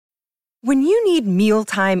When you need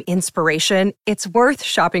mealtime inspiration, it's worth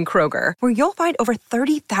shopping Kroger, where you'll find over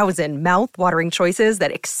 30,000 mouth-watering choices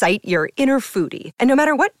that excite your inner foodie. And no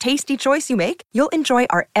matter what tasty choice you make, you'll enjoy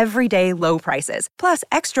our everyday low prices, plus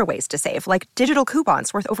extra ways to save, like digital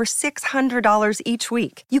coupons worth over $600 each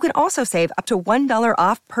week. You can also save up to $1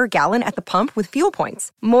 off per gallon at the pump with fuel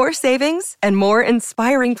points. More savings and more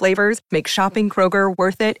inspiring flavors make shopping Kroger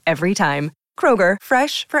worth it every time. Kroger,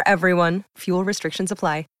 fresh for everyone. Fuel restrictions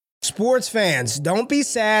apply. Sports fans, don't be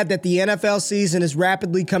sad that the NFL season is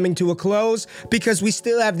rapidly coming to a close, because we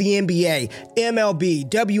still have the NBA, MLB,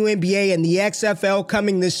 WNBA, and the XFL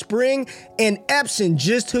coming this spring, and Epson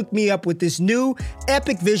just hooked me up with this new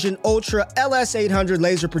Epic Vision Ultra LS800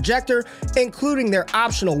 laser projector, including their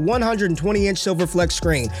optional 120-inch Silverflex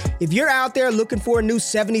screen. If you're out there looking for a new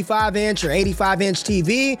 75-inch or 85-inch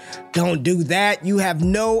TV, don't do that. You have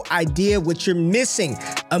no idea what you're missing.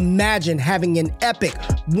 Imagine having an epic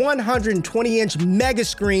 120-inch mega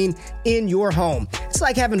screen in your home. It's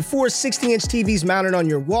like having 4 60-inch TVs mounted on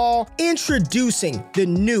your wall. Introducing the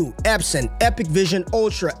new Epson Epic Vision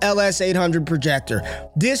Ultra LS800 projector.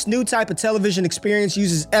 This new type of television experience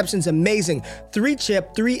uses Epson's amazing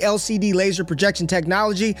 3-chip, 3 LCD laser projection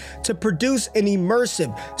technology to produce an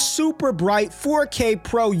immersive, super bright 4K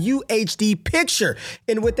Pro UHD picture.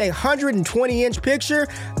 And with a 120-inch picture,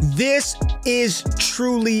 this is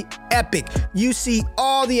truly epic. You see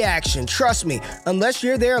all the action. Trust me, unless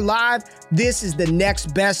you're there live, this is the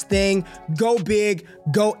next best thing. Go big,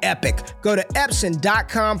 go epic. Go to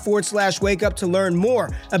Epson.com/wake up to learn more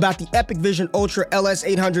about the Epic Vision Ultra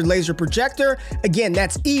LS800 laser projector. Again,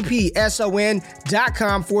 that's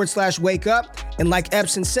EPSON.com/wake up. And like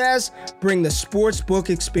Epson says, bring the sportsbook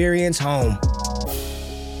experience home.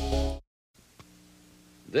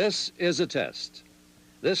 This is a test.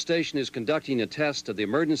 This station is conducting a test of the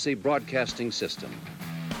emergency broadcasting system.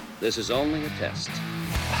 This is only a test.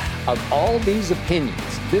 Of all these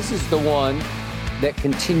opinions, this is the one that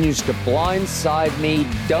continues to blindside me,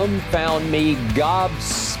 dumbfound me,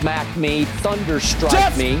 gobsmack me, thunderstrike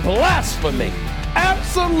Just me. Blasphemy.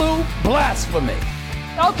 Absolute blasphemy.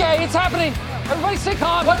 Okay, it's happening. Everybody stay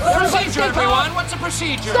calm. What's the procedure, everyone? What's the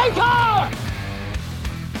procedure? Stay calm!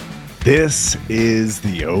 This is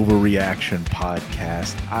the Overreaction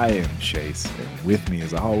Podcast. I am Chase, and with me,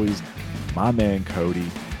 as always, my man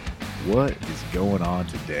Cody. What is going on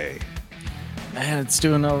today? Man, it's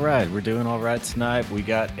doing all right. We're doing all right tonight. We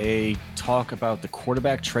got a talk about the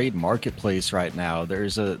quarterback trade marketplace right now.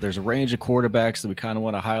 There's a range of quarterbacks that we kind of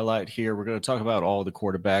want to highlight here. We're going to talk about all the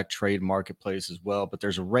quarterback trade marketplace as well, but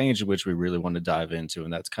there's a range in which we really want to dive into,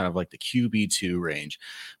 and that's kind of like the QB2 range.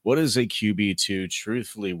 What is a QB2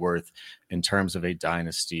 truthfully worth in terms of a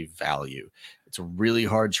dynasty value? It's a really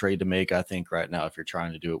hard trade to make, I think, right now if you're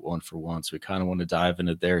trying to do it one for one. So we kind of want to dive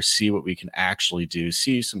into there, see what we can actually do,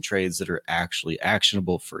 see some trades that are actually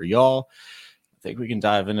actionable for y'all. I think we can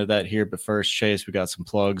dive into that here. But first, Chase, we got some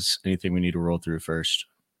plugs. Anything we need to roll through first?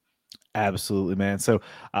 Absolutely, man. So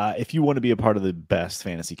if you want to be a part of the best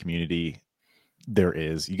fantasy community there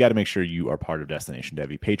is, you got to make sure you are part of Destination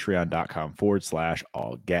Devy.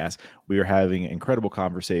 Patreon.com/allgas. We are having incredible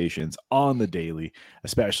conversations on the daily,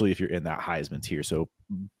 especially if you're in that Heisman tier. So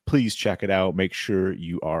please check it out. Make sure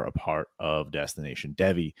you are a part of Destination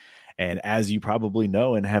Devy. And as you probably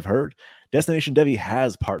know and have heard, Destination Devy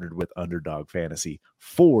has partnered with Underdog Fantasy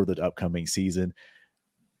for the upcoming season.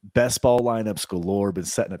 Best ball lineups galore. Been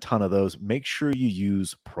setting a ton of those. Make sure you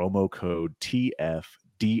use promo code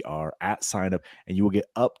TFDR at sign up, and you will get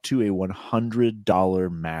up to a $100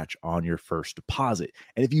 match on your first deposit.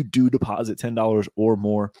 And if you do deposit $10 or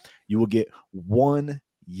more, you will get 1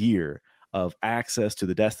 year of access to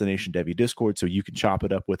the Destination Devy Discord, so you can chop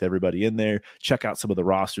it up with everybody in there, check out some of the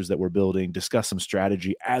rosters that we're building, discuss some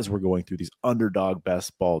strategy as we're going through these underdog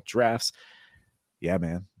best ball drafts. Yeah,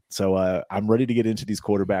 man. So I'm ready to get into these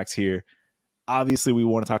quarterbacks here. Obviously, we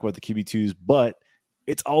want to talk about the QB2s, but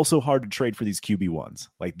it's also hard to trade for these QB1s,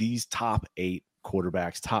 like these top 8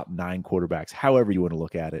 quarterbacks, top 9 quarterbacks, however you want to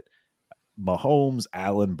look at it. Mahomes,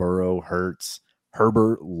 Allen, Burrow, Hurts,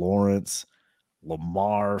 Herbert, Lawrence,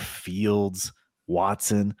 Lamar, Fields,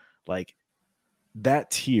 Watson. Like, that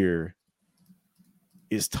tier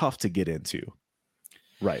is tough to get into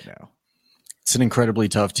right now. It's an incredibly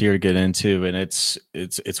tough tier to get into, and it's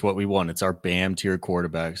what we want. It's our BAM tier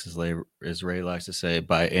quarterbacks, as Ray likes to say.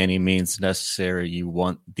 By any means necessary, you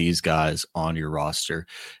want these guys on your roster.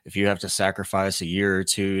 If you have to sacrifice a year or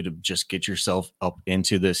two to just get yourself up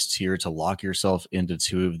into this tier, to lock yourself into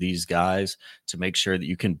 2 of these guys, to make sure that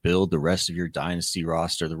you can build the rest of your dynasty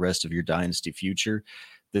roster, the rest of your dynasty future,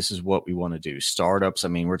 this is what we want to do. Startups, I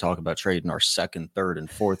mean, we're talking about trading our second, third, and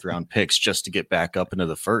fourth round picks just to get back up into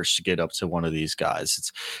the first, to get up to one of these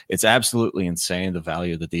guys. It's absolutely insane, the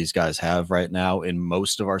value that these guys have right now. In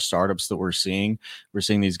most of our startups that we're seeing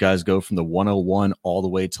these guys go from the 101 all the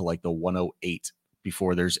way to like the 108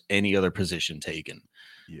 before there's any other position taken.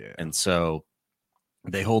 Yeah. And so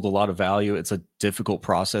they hold a lot of value. It's a difficult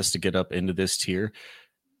process to get up into this tier,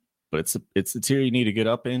 but it's the tier you need to get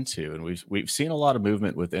up into. And we've seen a lot of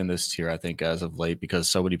movement within this tier, I think, as of late, because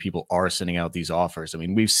so many people are sending out these offers. I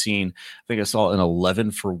mean, I think I saw an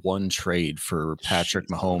 11-for-1 trade for Patrick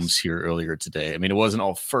Mahomes here earlier today. I mean, it wasn't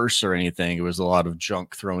all firsts or anything. It was a lot of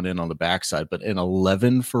junk thrown in on the backside, but an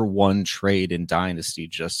 11-for-1 trade in Dynasty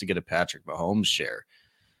just to get a Patrick Mahomes share.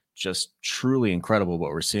 Just truly incredible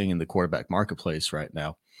what we're seeing in the quarterback marketplace right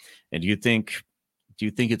now. And do you think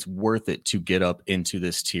it's worth it to get up into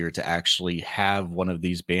this tier to actually have one of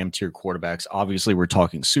these BAM tier quarterbacks? Obviously, we're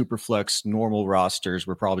talking super flex, normal rosters.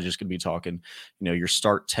 We're probably just going to be talking, your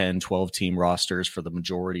start 10, 12 team rosters for the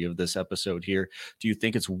majority of this episode here. Do you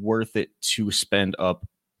think it's worth it to spend up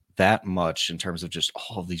that much in terms of just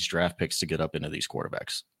all of these draft picks to get up into these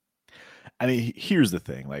quarterbacks? I mean, here's the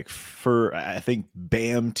thing. Like, I think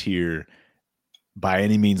BAM tier, by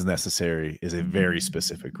any means necessary, is a very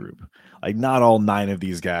specific group. Like, not all 9 of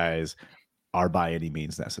these guys are by any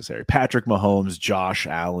means necessary. Patrick Mahomes, Josh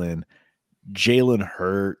Allen, Jalen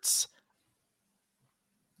Hurts,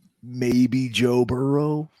 maybe Joe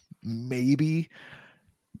Burrow, maybe.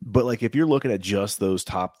 But like, if you're looking at just those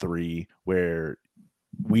top 3, where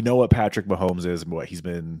we know what Patrick Mahomes is, and what he's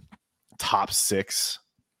been top 6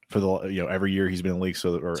 for the every year he's been in the league,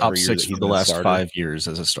 or top every year 6 for the last 5 years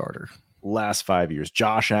as a starter. Last 5 years.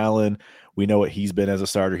 Josh Allen, we know what he's been as a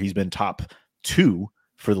starter. He's been top 2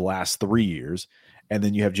 for the last 3 years. And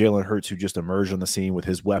then you have Jalen Hurts, who just emerged on the scene with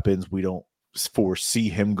his weapons. We don't foresee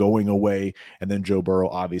him going away. And then Joe Burrow,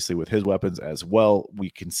 obviously, with his weapons as well. We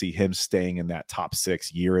can see him staying in that top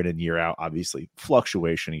 6 year in and year out. Obviously,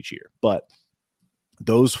 fluctuation each year. But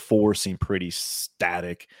those 4 seem pretty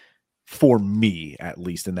static for me, at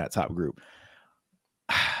least in that top group.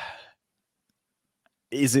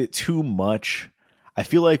 Is it too much? I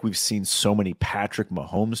feel like we've seen so many Patrick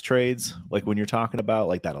Mahomes trades, like when you're talking about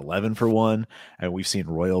like that 11-for-1, and we've seen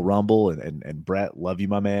Royal Rumble and Brett, love you,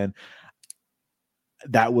 my man.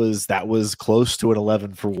 That was close to an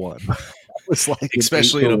 11-for-1. It's like,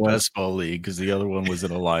 especially in a best ball league, because the other one was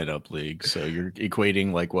in a lineup league. So you're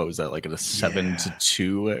equating like, what was that, like a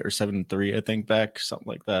 7-2 or 7-3, I think, back, something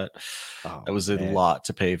like that. Oh, that was a lot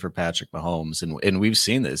to pay for Patrick Mahomes. And we've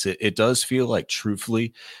seen this. It does feel like,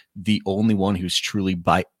 truthfully, the only one who's truly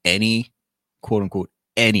by any, quote unquote,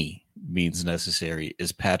 any means necessary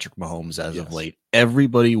is Patrick Mahomes as of late.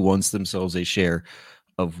 Everybody wants themselves a share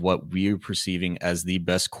of what we're perceiving as the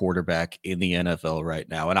best quarterback in the NFL right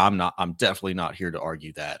now. And I'm definitely not here to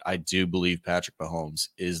argue that. I do believe Patrick Mahomes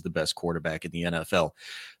is the best quarterback in the NFL.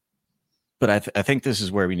 But I think this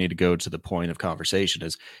is where we need to go to the point of conversation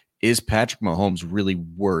is Patrick Mahomes really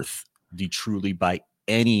worth the truly by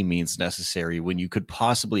any means necessary when you could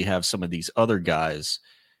possibly have some of these other guys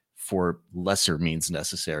for lesser means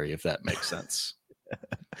necessary, if that makes sense?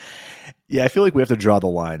 Yeah, I feel like we have to draw the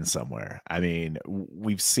line somewhere. I mean,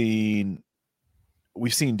 we've seen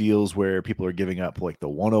deals where people are giving up like the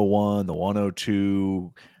 101, the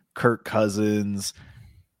 102, Kirk Cousins.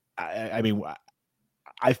 I mean,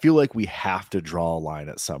 I feel like we have to draw a line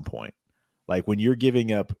at some point. Like when you're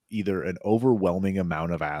giving up either an overwhelming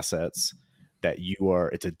amount of assets that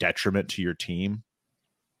it's a detriment to your team,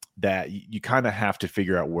 that you kind of have to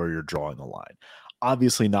figure out where you're drawing the line.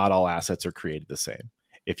 Obviously, not all assets are created the same.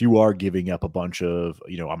 If you are giving up a bunch of,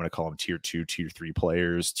 I'm going to call them tier 2, tier 3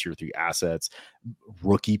 players, tier 3 assets,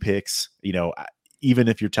 rookie picks, even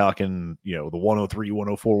if you're talking, the 103,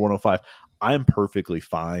 104, 105, I'm perfectly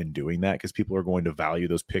fine doing that because people are going to value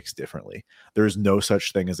those picks differently. There's no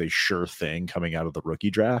such thing as a sure thing coming out of the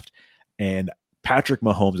rookie draft. And Patrick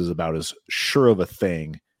Mahomes is about as sure of a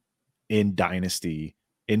thing in Dynasty,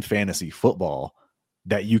 in fantasy football,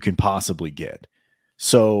 that you can possibly get.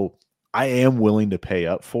 So I am willing to pay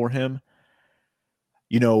up for him.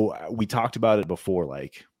 We talked about it before,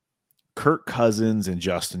 like Kirk Cousins and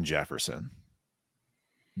Justin Jefferson.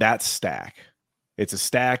 That stack. It's a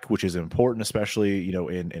stack which is important, especially,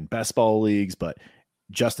 in best ball leagues, but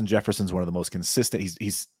Justin Jefferson's one of the most consistent.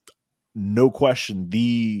 He's no question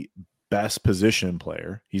the best position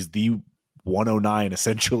player. He's the 109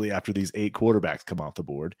 essentially after these 8 quarterbacks come off the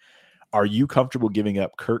board. Are you comfortable giving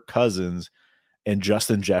up Kirk Cousins and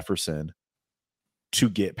Justin Jefferson to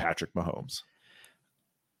get Patrick Mahomes?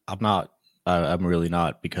 I'm not. I'm really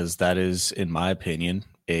not, because that is, in my opinion,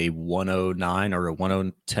 a 109 or a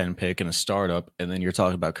 110 pick in a startup, and then you're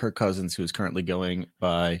talking about Kirk Cousins, who is currently going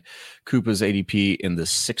by Koopa's ADP in the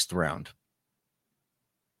 6th round.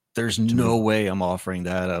 There's no way I'm offering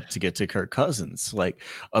that up to get to Kirk Cousins. Like,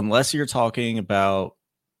 unless you're talking about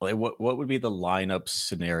like what would be the lineup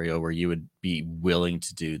scenario where you would be willing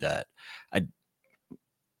to do that?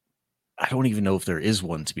 I don't even know if there is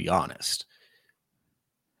one, to be honest.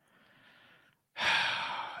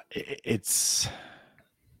 It's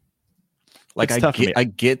like, I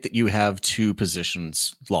get that you have two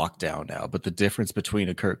positions locked down now, but the difference between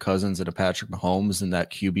a Kirk Cousins and a Patrick Mahomes in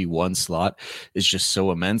that QB1 slot is just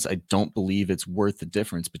so immense. I don't believe it's worth the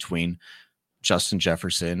difference between Justin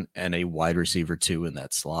Jefferson and a wide receiver 2 in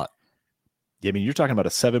that slot. Yeah, I mean, you're talking about a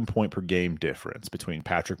 7-point per game difference between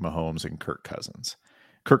Patrick Mahomes and Kirk Cousins.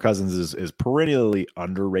 Kirk Cousins is perennially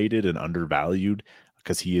underrated and undervalued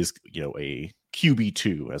because he is, a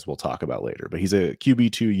QB2, as we'll talk about later, but he's a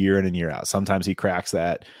QB2 year in and year out. Sometimes he cracks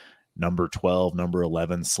that number 12, number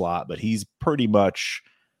 11 slot, but he's pretty much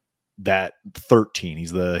that 13.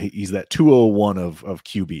 He's that 201 of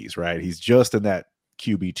QBs, right? He's just in that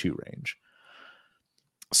QB2 range.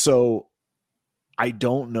 So I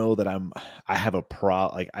don't know that I have a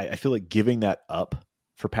I feel like giving that up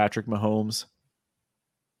for Patrick Mahomes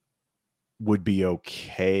would be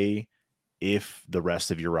okay if the rest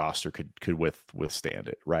of your roster could withstand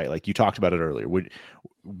it, right? Like you talked about it earlier.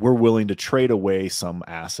 We're willing to trade away some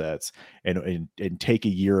assets and take a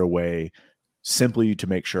year away simply to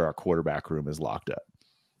make sure our quarterback room is locked up.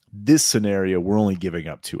 This scenario, we're only giving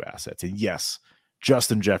up 2 assets. And yes,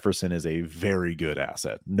 Justin Jefferson is a very good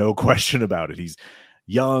asset. No question about it. He's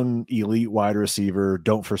young, elite wide receiver.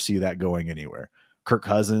 Don't foresee that going anywhere. Kirk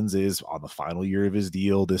Cousins is on the final year of his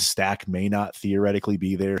deal. This stack may not theoretically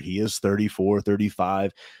be there. He is 34,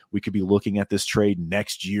 35. We could be looking at this trade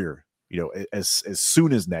next year, as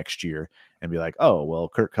soon as next year, and be like, oh, well,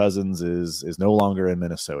 Kirk Cousins is no longer in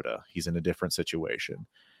Minnesota. He's in a different situation.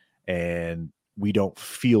 And we don't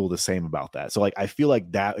feel the same about that. So I feel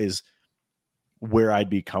like that is where I'd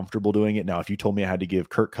be comfortable doing it. Now, if you told me I had to give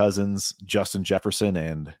Kirk Cousins, Justin Jefferson,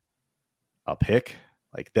 and a pick,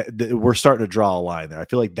 like that, we're starting to draw a line there. I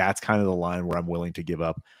feel like that's kind of the line where I'm willing to give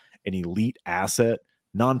up an elite asset,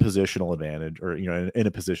 non-positional advantage, or in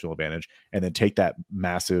a positional advantage, and then take that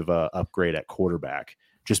massive upgrade at quarterback,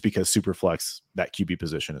 just because Superflex, that QB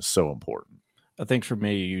position, is so important. I think for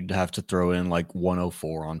me, you'd have to throw in like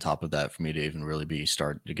 104 on top of that for me to even really be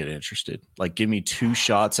starting to get interested. Like, give me 2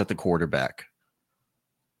 shots at the quarterback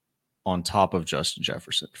on top of Justin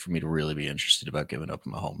Jefferson for me to really be interested about giving up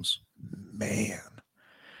Mahomes. Man.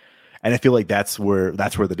 And I feel like that's where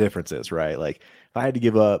the difference is, right? Like, if I had to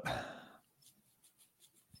give up,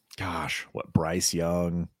 Bryce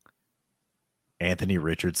Young, Anthony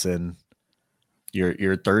Richardson,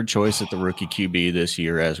 your third choice at the rookie QB this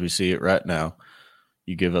year, as we see it right now,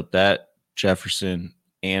 you give up that Jefferson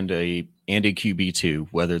and a QB2,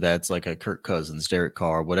 whether that's like a Kirk Cousins, Derek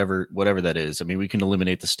Carr, whatever that is. I mean, we can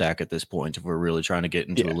eliminate the stack at this point if we're really trying to get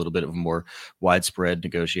into a little bit of a more widespread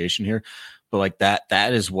negotiation here. But like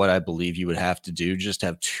that is what I believe you would have to do. Just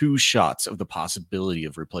have 2 shots of the possibility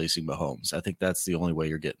of replacing Mahomes. I think that's the only way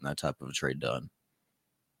you're getting that type of a trade done.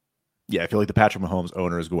 Yeah, I feel like the Patrick Mahomes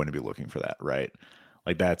owner is going to be looking for that, right?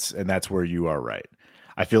 Like that's where you are right.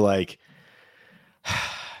 I feel like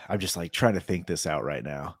I'm just like trying to think this out right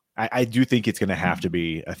now. I do think it's going to have to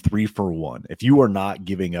be a 3-for-1. If you are not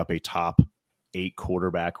giving up a top 8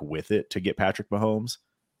 quarterback with it to get Patrick Mahomes,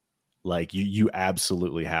 like you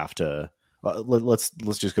absolutely have to. Let's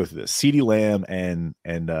just go through this. CeeDee Lamb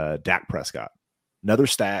and Dak Prescott, another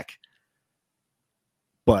stack,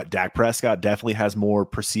 but Dak Prescott definitely has more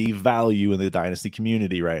perceived value in the dynasty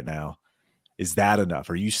community right now. Is that enough,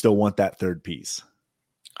 or you still want that third piece?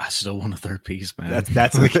 I still want a third piece, man.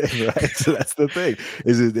 That's the thing, right? So that's the thing.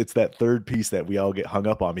 It's that third piece that we all get hung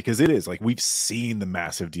up on, because it is like we've seen the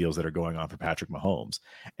massive deals that are going on for Patrick Mahomes,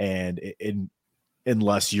 and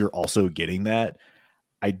unless you're also getting that,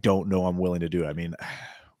 I don't know I'm willing to do it. I mean,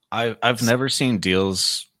 I've never seen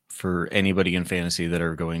deals for anybody in fantasy that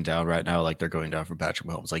are going down right now like they're going down for Patrick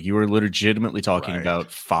Mahomes. Like, you were legitimately talking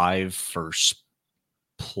about 5 first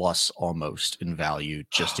plus almost in value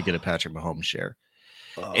just to get a Patrick Mahomes share.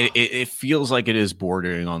 It feels like it is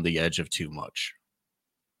bordering on the edge of too much.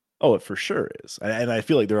 Oh, it for sure is. And I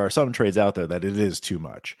feel like there are some trades out there that it is too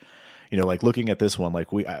much. Like looking at this one,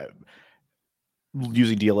 like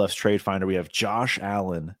using DLF's trade finder, we have Josh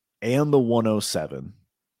Allen and the 107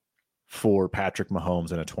 for Patrick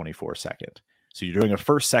Mahomes in a 24 second. So you're doing a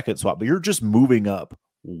 1st-2nd swap, but you're just moving up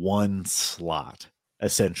 1 slot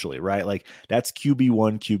essentially, right? Like that's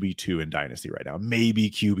QB1, QB2 in Dynasty right now. Maybe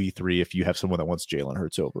QB3 if you have someone that wants Jalen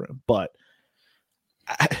Hurts over him. But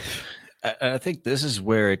I think this is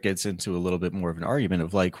where it gets into a little bit more of an argument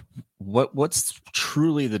of like what's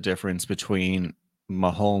truly the difference between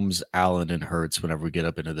Mahomes, Allen, and Hurts whenever we get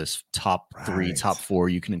up into this top three, top four.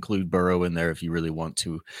 You can include Burrow in there if you really want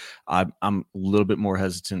to. I'm a little bit more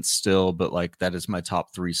hesitant still, but like that is my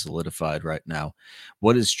top three solidified right now.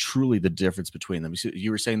 What is truly the difference between them?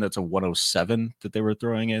 You were saying that's a 107 that they were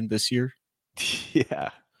throwing in this year?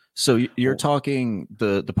 Yeah. So you're talking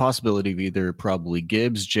the possibility of either probably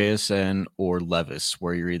Gibbs, JSN, or Levis,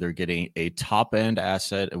 where you're either getting a top end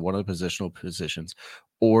asset at one of the positional positions,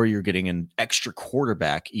 or you're getting an extra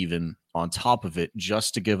quarterback even on top of it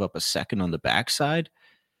just to give up a second on the backside.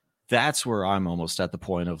 That's where I'm almost at the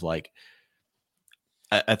point of like,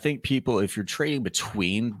 I think people, if you're trading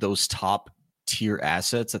between those top tier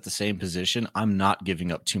assets at the same position, I'm not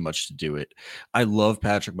giving up too much to do it. I love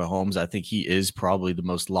Patrick Mahomes. I think he is probably the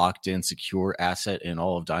most locked in, secure asset in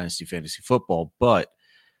all of Dynasty Fantasy Football, but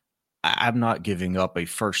I'm not giving up a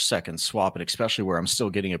first, second swap, and especially where I'm still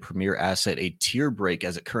getting a premier asset, a tier break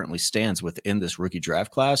as it currently stands within this rookie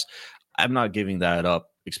draft class. I'm not giving that up,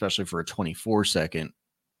 especially for a 24 second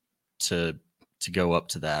to go up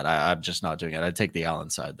to that. I'm just not doing it. I'd take the Allen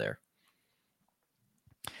side there.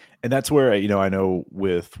 And that's where, I know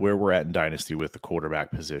with where we're at in Dynasty with the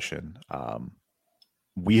quarterback position,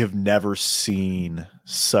 we have never seen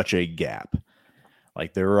such a gap.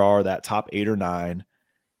 Like there are that top 8 or 9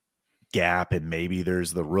 gap, and maybe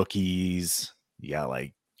there's the rookies. Yeah,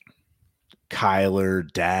 like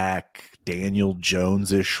Kyler, Dak, Daniel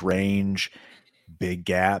Jones-ish range, big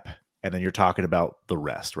gap. And then you're talking about the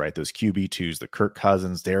rest, right? Those QB2s, the Kirk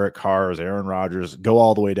Cousins, Derek Carrs, Aaron Rodgers, go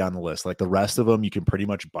all the way down the list. Like the rest of them, you can pretty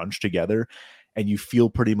much bunch together and you feel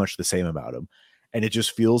pretty much the same about them. And it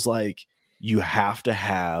just feels like you have to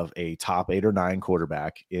have a top 8 or 9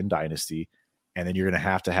 quarterback in Dynasty, and then you're going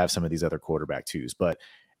to have some of these other quarterback twos. But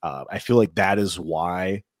I feel like that is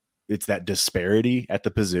why it's that disparity at the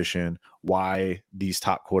position, why these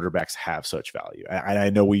top quarterbacks have such value. And I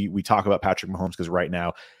know we talk about Patrick Mahomes because right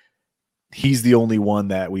now he's the only one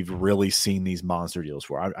that we've really seen these monster deals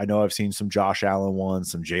for. I know I've seen some Josh Allen ones,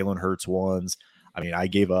 some Jalen Hurts ones. I mean, I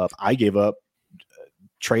gave up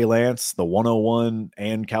Trey Lance, the 101,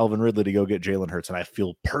 and Calvin Ridley to go get Jalen Hurts, and I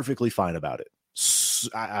feel perfectly fine about it.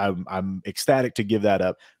 I'm ecstatic to give that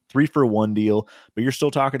up. 3-for-1 deal, but you're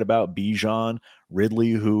still talking about Bijan,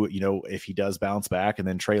 Ridley, who, if he does bounce back, and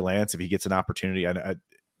then Trey Lance, if he gets an opportunity.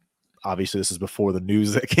 Obviously, this is before the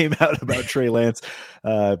news that came out about Trey Lance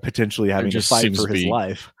potentially having to fight for his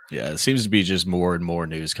life. Yeah, it seems to be just more and more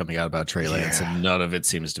news coming out about Trey Lance, and none of it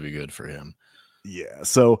seems to be good for him. Yeah.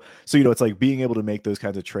 So it's like being able to make those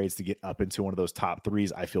kinds of trades to get up into one of those top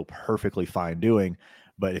 3s, I feel perfectly fine doing.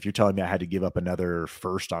 But if you're telling me I had to give up another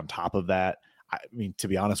first on top of that, I mean, to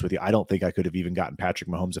be honest with you, I don't think I could have even gotten Patrick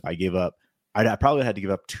Mahomes if I gave up. I probably had to give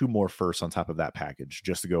up 2 more firsts on top of that package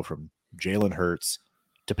just to go from Jalen Hurts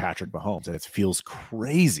to Patrick Mahomes, and it feels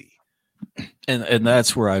crazy. And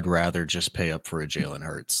that's where I'd rather just pay up for a Jalen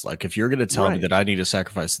Hurts. Like if you're going to tell me that I need to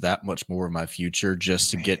sacrifice that much more of my future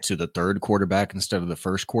just to get to the 3rd quarterback instead of the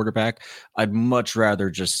 1st quarterback, I'd much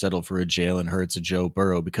rather just settle for a Jalen Hurts, a Joe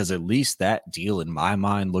Burrow, because at least that deal in my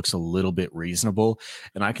mind looks a little bit reasonable,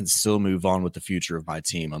 and I can still move on with the future of my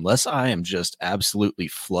team unless I am just absolutely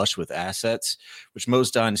flush with assets, which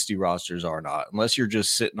most dynasty rosters are not, unless you're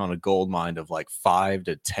just sitting on a gold mine of like 5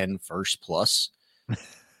 to 10 first plus.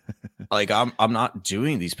 Like I'm not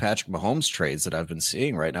doing these Patrick Mahomes trades that I've been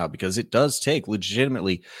seeing right now, because it does take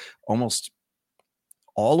legitimately almost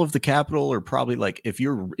all of the capital, or probably like if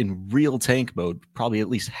you're in real tank mode, probably at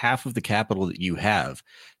least half of the capital that you have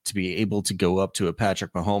to be able to go up to a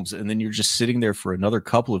Patrick Mahomes. And then you're just sitting there for another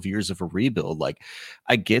couple of years of a rebuild. Like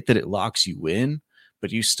I get that it locks you in,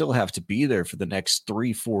 but you still have to be there for the next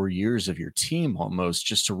 3-4 years of your team almost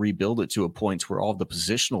just to rebuild it to a point where all the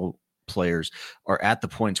positional players are at the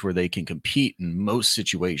point where they can compete in most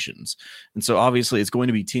situations. And so obviously it's going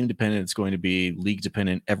to be team dependent, it's going to be league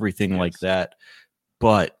dependent, everything like that.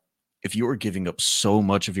 But if you're giving up so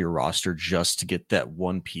much of your roster just to get that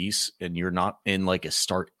one piece, and you're not in like a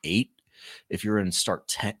start 8, if you're in start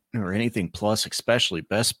 10 or anything plus, especially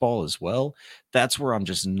best ball as well, that's where I'm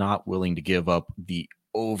just not willing to give up the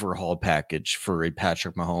overhaul package for a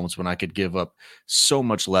Patrick Mahomes when I could give up so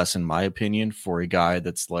much less, in my opinion, for a guy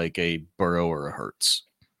that's like a Burrow or a Hurts.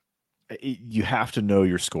 You have to know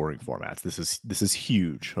your scoring formats. This is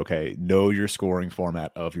huge. Okay. Know your scoring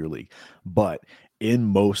format of your league. But in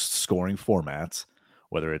most scoring formats,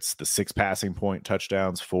 whether it's the 6 passing point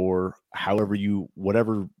touchdowns, 4,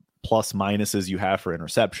 whatever plus minuses you have for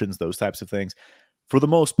interceptions, those types of things. For the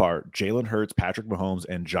most part, Jalen Hurts, Patrick Mahomes,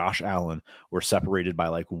 and Josh Allen were separated by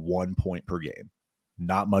like 1 point per game.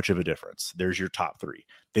 Not much of a difference. There's your top 3.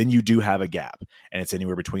 Then you do have a gap, and it's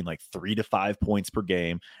anywhere between like 3 to 5 points per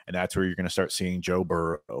game, and that's where you're going to start seeing Joe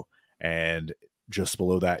Burrow. And just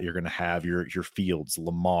below that, you're going to have your Fields,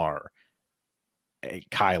 Lamar,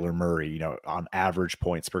 Kyler Murray, on average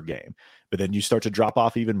points per game. But then you start to drop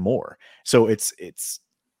off even more. So it's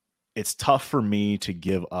tough for me to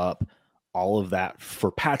give up all of that for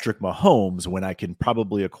Patrick Mahomes when I can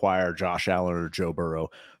probably acquire Josh Allen or Joe Burrow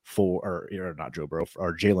or not Joe Burrow,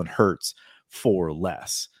 or Jalen Hurts for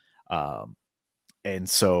less. And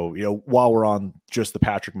so, while we're on just the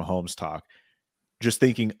Patrick Mahomes talk, just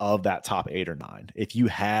thinking of that top 8 or 9, if you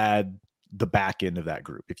had the back end of that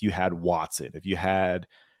group, if you had Watson, if you had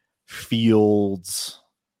Fields,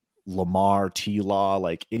 Lamar, T-Law,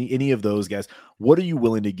 like any of those guys, what are you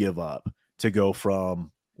willing to give up to go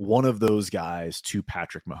from one of those guys to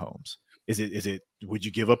Patrick Mahomes? Is it would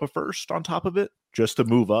you give up a first on top of it just to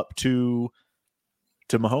move up to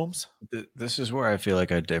Mahomes? This is where I feel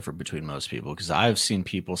like I differ between most people, because I've seen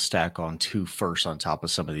people stack on 2 firsts on top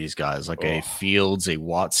of some of these guys, like a Fields, a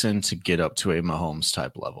Watson, to get up to a Mahomes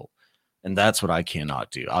type level. And that's what I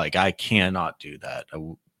cannot do. I cannot do that. I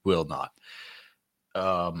will not.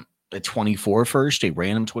 A 24 first, a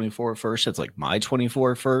random 24 first. It's like my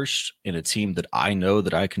 24 first in a team that I know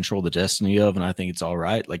that I control the destiny of, and I think it's all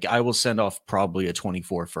right. Like, I will send off probably a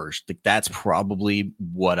 24 first. Like, that's probably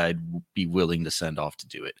what I'd be willing to send off to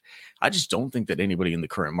do it. I just don't think that anybody in the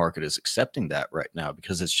current market is accepting that right now,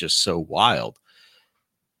 because it's just so wild.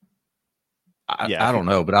 I don't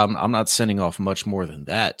know, but I'm not sending off much more than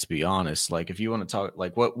that, to be honest. Like, if you want to talk,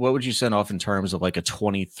 like, what would you send off in terms of like a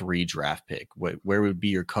 23 draft pick? Where would be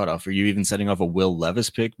your cutoff? Are you even sending off a Will Levis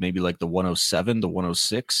pick, maybe like the 107, the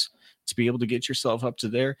 106, to be able to get yourself up to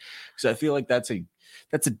there? Because I feel like that's a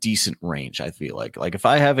decent range. I feel like if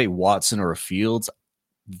I have a Watson or a Fields,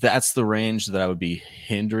 that's the range that I would be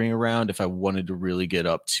hindering around if I wanted to really get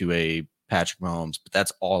up to a Patrick Mahomes. But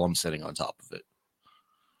that's all I'm setting on top of it.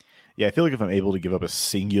 Yeah, I feel like if I'm able to give up a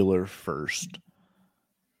singular first,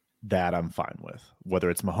 that I'm fine with. Whether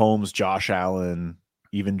it's Mahomes, Josh Allen,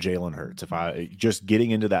 even Jalen Hurts. If I just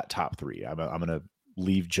getting into that top 3, I'm going to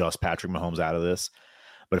leave just Patrick Mahomes out of this.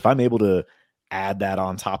 But if I'm able to add that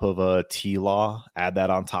on top of a T-Law, add that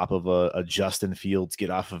on top of a Justin Fields, get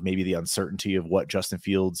off of maybe the uncertainty of what Justin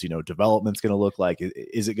Fields, development's going to look like.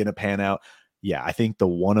 Is it going to pan out? Yeah, I think the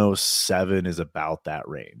 107 is about that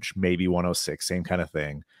range. Maybe 106, same kind of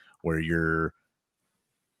thing, where you're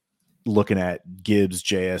looking at Gibbs,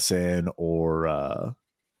 JSN, or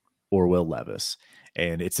Will Levis.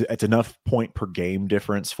 And it's enough point per game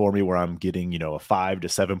difference for me where I'm getting, a 5 to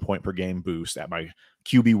 7 point per game boost at my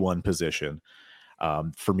QB1 position,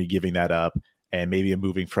 for me giving that up. And maybe I'm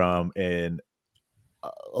moving from a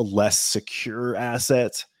less secure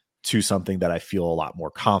asset to something that I feel a lot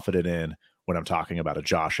more confident in when I'm talking about a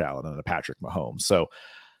Josh Allen and a Patrick Mahomes. So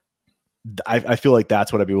I feel like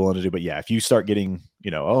that's what I'd be willing to do. But yeah, if you start getting,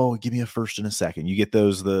 give me a first and a second, you get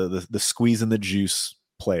those, the squeeze and the juice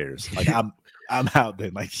players. Like I'm out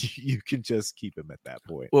then. Like you can just keep him at that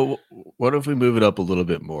point. Well, what if we move it up a little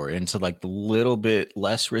bit more into like the little bit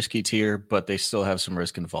less risky tier, but they still have some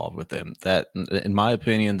risk involved with them? That, in my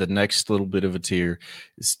opinion, the next little bit of a tier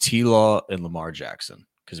is T-Law and Lamar Jackson.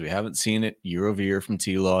 Because we haven't seen it year over year from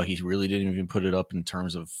T-Law. He really didn't even put it up in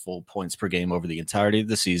terms of full points per game over the entirety of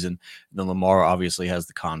the season. And then Lamar obviously has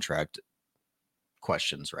the contract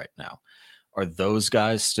questions right now. Are those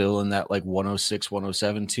guys still in that like 106,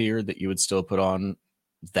 107 tier that you would still put on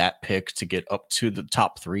that pick to get up to the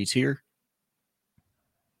top 3 tier?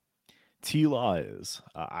 T-Law is.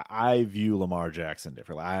 I view Lamar Jackson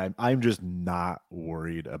differently. I'm just not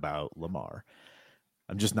worried about Lamar.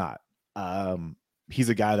 I'm just not. He's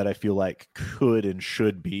a guy that I feel like could and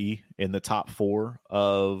should be in the top 4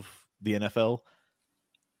 of the NFL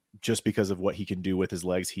just because of what he can do with his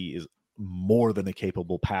legs. He is more than a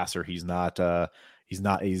capable passer. He's not a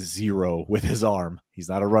 0 with his arm. He's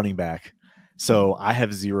not a running back. So I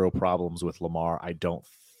have 0 problems with Lamar. I don't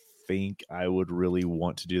think I would really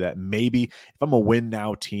want to do that. Maybe if I'm a win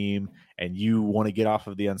now team and you want to get off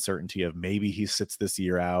of the uncertainty of maybe he sits this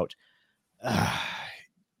year out,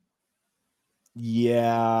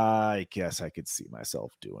 yeah, I guess I could see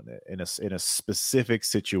myself doing it in a specific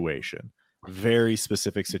situation, very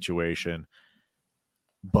specific situation.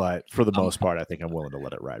 But for the most part, I think I'm willing to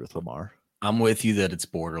let it ride with Lamar. I'm with you that it's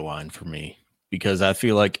borderline for me because I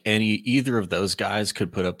feel like either of those guys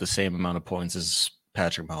could put up the same amount of points as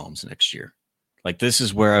Patrick Mahomes next year. Like, this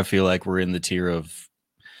is where I feel like we're in the tier of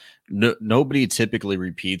nobody typically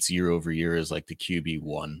repeats year over year as like the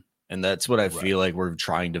QB1. And that's what I feel like we're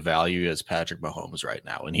trying to value as Patrick Mahomes right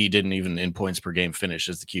now. And he didn't even in points per game finish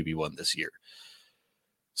as the QB1 this year.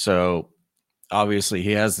 So obviously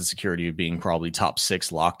he has the security of being probably top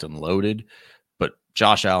 6 locked and loaded. But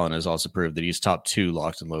Josh Allen has also proved that he's top 2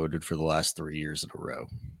 locked and loaded for the last 3 years in a row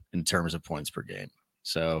in terms of points per game.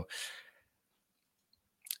 So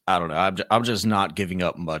I don't know. I'm just not giving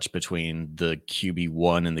up much between the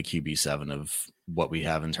QB1 and the QB7 of what we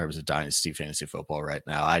have in terms of dynasty fantasy football right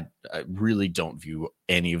now. I really don't view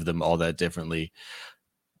any of them all that differently.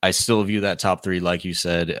 I still view that top 3, like you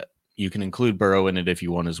said. You can include Burrow in it if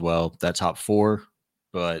you want as well. That top 4,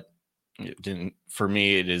 but for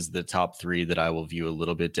me, it is the top 3 that I will view a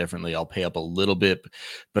little bit differently. I'll pay up a little bit,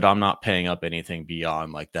 but I'm not paying up anything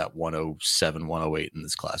beyond like that 107, 108 in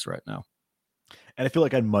this class right now. And I feel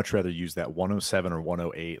like I'd much rather use that 107 or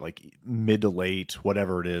 108, like mid to late,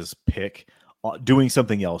 whatever it is, pick, doing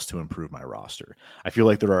something else to improve my roster. I feel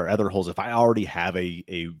like there are other holes. If I already have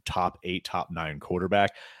a top 8, top 9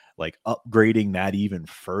 quarterback, like upgrading that even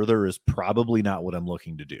further is probably not what I'm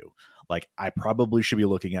looking to do. Like, I probably should be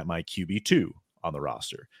looking at my QB2 on the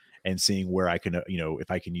roster and seeing where I can,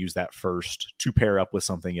 if I can use that first to pair up with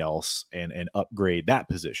something else and upgrade that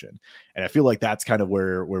position. And I feel like that's kind of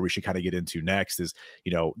where we should kind of get into next is,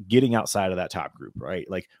 getting outside of that top group, right?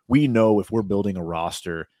 Like, we know if we're building a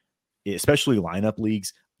roster, especially lineup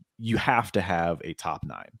leagues, you have to have a top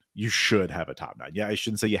 9. You should have a top 9. Yeah, I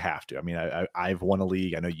shouldn't say you have to. I mean, I've won a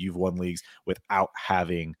league. I know you've won leagues without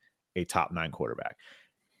having a top 9 quarterback.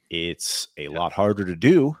 It's a lot harder to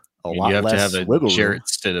do. You have to have a Jarrett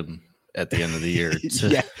Stidham at the end of the year.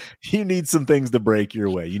 Yeah, you need some things to break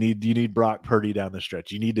your way. You need Brock Purdy down the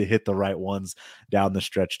stretch. You need to hit the right ones down the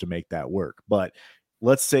stretch to make that work. But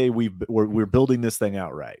let's say we're building this thing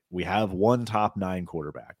out right. We have one top 9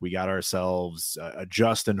 quarterback. We got ourselves a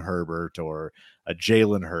Justin Herbert or a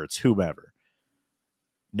Jalen Hurts, whomever.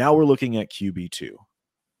 Now we're looking at QB2.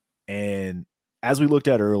 And as we looked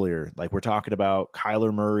at earlier, like, we're talking about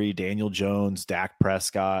Kyler Murray, Daniel Jones, Dak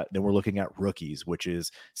Prescott. Then we're looking at rookies, which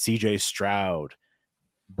is CJ Stroud,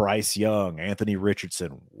 Bryce Young, Anthony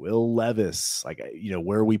Richardson, Will Levis. Like,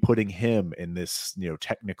 where are we putting him in this,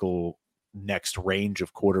 technical next range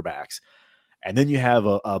of quarterbacks? And then you have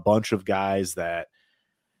a bunch of guys that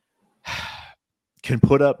can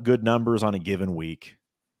put up good numbers on a given week.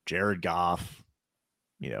 Jared Goff,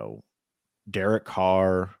 Derek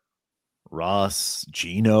Carr, Russ,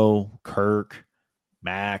 Geno, Kirk,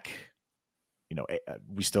 Mac.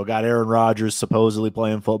 We still got Aaron Rodgers supposedly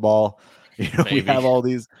playing football. We have all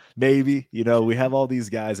these, we have all these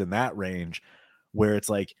guys in that range where it's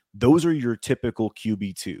like, those are your typical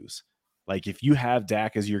QB2s. Like, if you have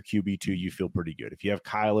Dak as your QB2, you feel pretty good. If you have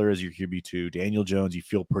Kyler as your QB2, Daniel Jones, you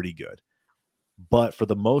feel pretty good. But for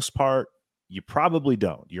the most part, you probably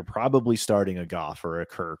don't. You're probably starting a Goff or a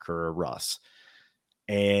Kirk or a Russ.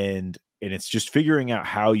 And it's just figuring out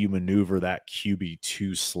how you maneuver that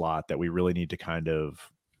QB2 slot that we really need to kind of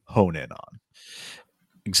hone in on.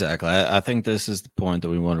 Exactly. I think this is the point that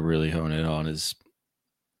we want to really hone in on is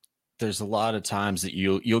there's a lot of times that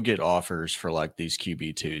you'll get offers for like these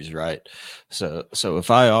QB2s, right? So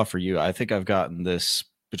if I offer you, I think I've gotten this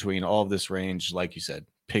between all of this range, like you said,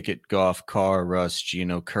 Pickett, Goff, Carr, Russ,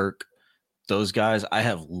 Geno, Kirk. Those guys I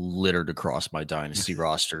have littered across my dynasty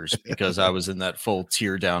rosters because I was in that full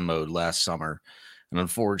tear down mode last summer. And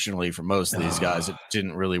unfortunately for most of these guys, it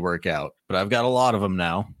didn't really work out, but I've got a lot of them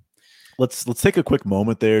now. Let's take a quick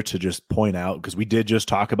moment there to just point out, because we did just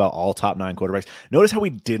talk about all top 9 quarterbacks. Notice how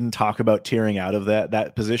we didn't talk about tearing out of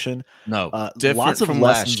that position. No, lots of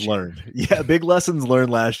lessons learned. Yeah, big lessons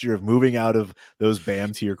learned last year of moving out of those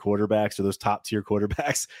BAM tier quarterbacks or those top tier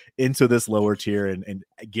quarterbacks into this lower tier and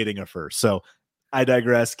getting a first. So I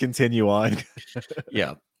digress. Continue on.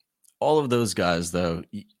 Yeah. All of those guys, though,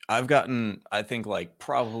 I've gotten, I think, like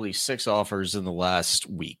probably 6 offers in the last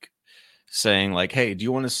week saying like, hey, do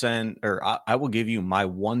you want to send, or I will give you my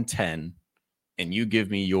 110 and you give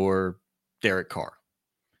me your Derek Carr.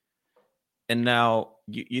 And now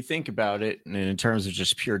you think about it, and in terms of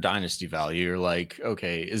just pure dynasty value, you're like,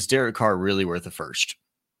 okay, is Derek Carr really worth a first?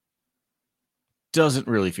 Doesn't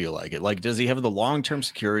really feel like it. Like, does he have the long-term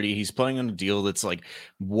security? He's playing on a deal that's like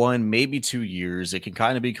 1, maybe 2 years. It can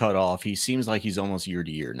kind of be cut off. He seems like he's almost year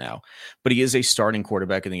to year now, but he is a starting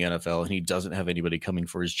quarterback in the NFL, and he doesn't have anybody coming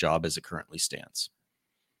for his job as it currently stands.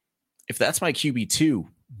 If that's my QB2,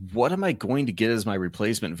 what am I going to get as my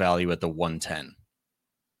replacement value at the 110?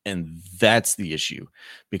 And that's the issue,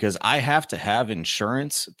 because I have to have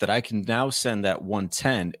insurance that I can now send that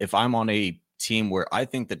 110 if I'm on a team where I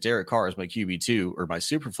think that Derek Carr is my QB2 or my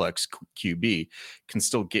Superflex QB can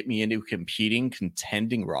still get me into a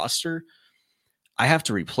contending roster. I have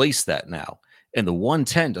to replace that now. And the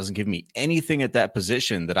 110 doesn't give me anything at that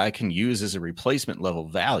position that I can use as a replacement level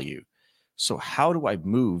value. So how do I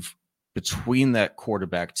move between that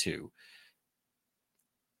quarterback two?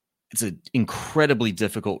 It's an incredibly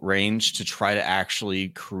difficult range to try to actually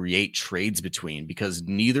create trades between, because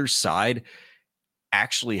neither side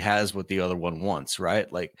actually has what the other one wants, right?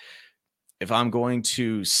 Like, if I'm going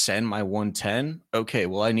to send my 110, okay,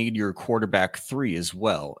 well, I need your quarterback 3 as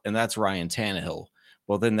well, and that's Ryan Tannehill.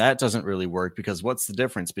 Well, then that doesn't really work, because what's the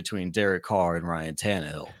difference between Derek Carr and Ryan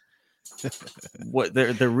Tannehill?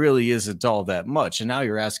 There really isn't all that much. And now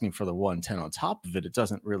you're asking for the 110 on top of it. It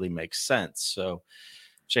doesn't really make sense. So,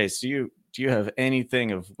 Chase, do you have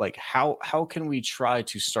anything of like how can we try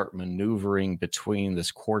to start maneuvering between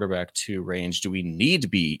this quarterback 2 range? Do we need to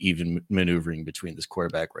be even maneuvering between this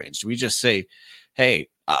quarterback range? Do we just say, hey,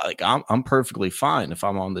 I'm perfectly fine if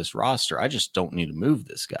I'm on this roster, I just don't need to move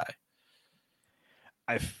this guy?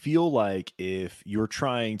 I feel like if you're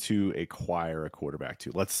trying to acquire a quarterback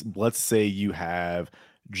 2, let's say you have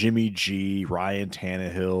Jimmy G, Ryan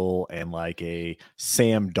Tannehill, and like a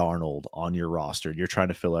Sam Darnold on your roster, and you're trying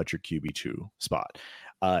to fill out your QB2 spot.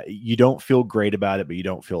 You don't feel great about it, but you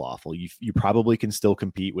don't feel awful. You probably can still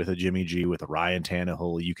compete with a Jimmy G, with a Ryan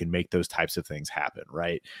Tannehill. You can make those types of things happen,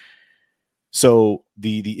 right? So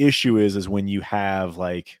the issue is when you have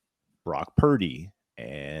like Brock Purdy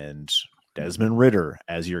and Desmond Ridder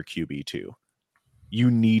as your QB2. You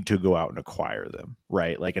need to go out and acquire them,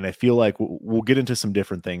 right? Like, and I feel like we'll get into some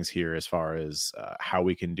different things here as far as how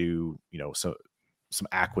we can do, some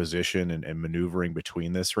acquisition and maneuvering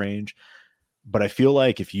between this range. But I feel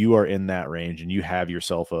like if you are in that range and you have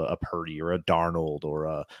yourself a Purdy or a Darnold or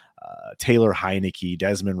a Taylor Heineke,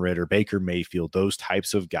 Desmond Ridder, Baker Mayfield, those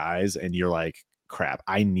types of guys, and you're like, crap,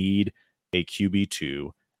 I need a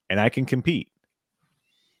QB2 and I can compete.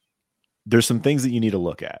 There's some things that you need to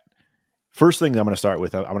look at. First thing I'm going to start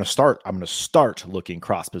with, I'm going to start looking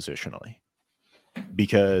cross positionally,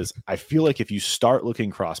 because I feel like if you start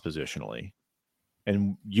looking cross positionally,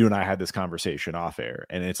 and you and I had this conversation off air,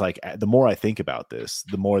 and it's like, the more I think about this,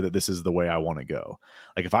 the more that this is the way I want to go.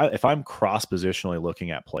 Like if I'm cross positionally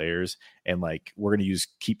looking at players, and like we're going to use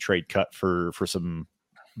keep trade cut for some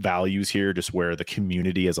values here, just where the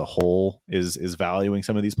community as a whole is valuing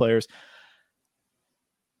some of these players.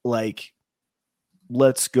 Like,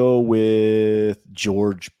 let's go with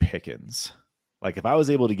George Pickens. Like, if I was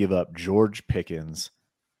able to give up George Pickens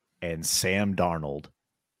and Sam Darnold,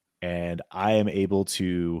 and I am able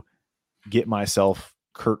to get myself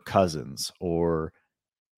Kirk Cousins or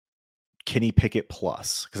Kenny Pickett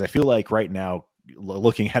plus, because I feel like right now,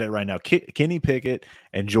 looking at it right now, Kenny Pickett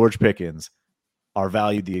and George Pickens are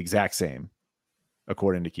valued the exact same,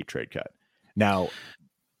 according to Keep Trade Cut. Now,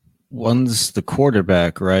 one's the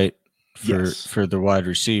quarterback, right? Yes. For the wide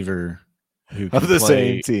receiver who of the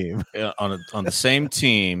same team on the same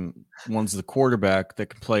team. One's the quarterback that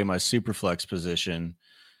can play my super flex position,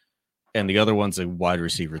 and the other one's a wide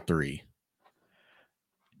receiver 3.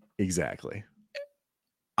 Exactly.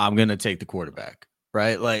 I'm gonna take the quarterback,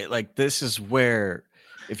 right? Like this is where,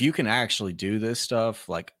 if you can actually do this stuff,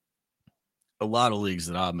 like a lot of leagues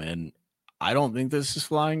that I'm in, I don't think this is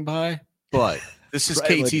flying by, but this is right,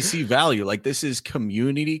 KTC value. Like, this is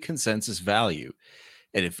community consensus value.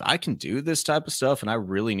 And if I can do this type of stuff, and I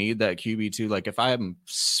really need that QB2, like if I am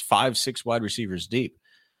 5-6 wide receivers deep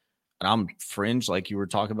and I'm fringe, like you were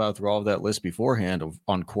talking about through all of that list beforehand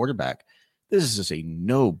on quarterback, this is just a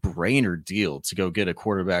no-brainer deal to go get a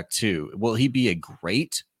quarterback 2. Will he be a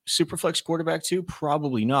great Superflex quarterback 2?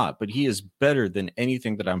 Probably not, but he is better than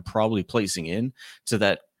anything that I'm probably placing in to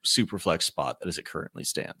that Superflex spot as it currently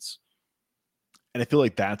stands. And I feel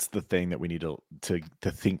like that's the thing that we need to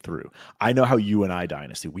think through. I know how you and I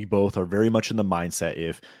Dynasty, we both are very much in the mindset,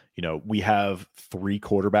 if, we have 3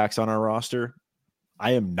 quarterbacks on our roster,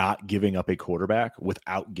 I am not giving up a quarterback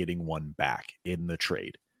without getting one back in the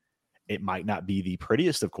trade. It might not be the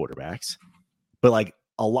prettiest of quarterbacks, but like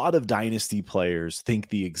a lot of Dynasty players think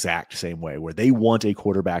the exact same way, where they want a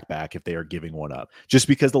quarterback back if they are giving one up, just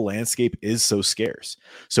because the landscape is so scarce.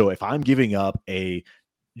 So if I'm giving up a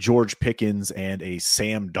George Pickens and a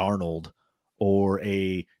Sam Darnold or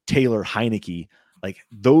a Taylor Heineke, like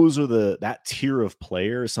those are that tier of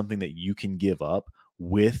player is something that you can give up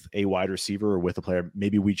with a wide receiver or with a player.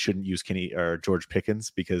 Maybe we shouldn't use Kenny or George Pickens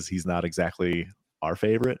because he's not exactly our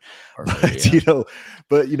favorite.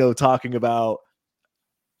 But talking about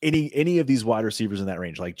any of these wide receivers in that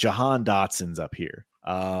range, like Jahan Dotson's up here.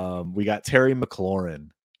 We got Terry McLaurin,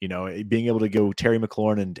 being able to go Terry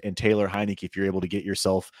McLaurin and Taylor Heinicke if you're able to get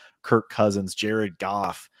yourself Kirk Cousins, Jared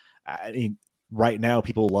Goff. I mean, right now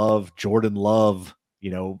people love Jordan Love,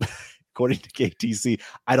 according to KTC.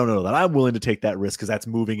 I don't know that I'm willing to take that risk because that's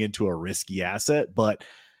moving into a risky asset, but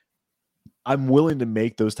I'm willing to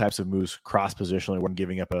make those types of moves cross-positionally when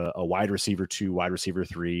giving up a wide receiver 2, wide receiver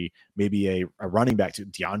 3, maybe a running back to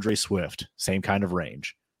DeAndre Swift, same kind of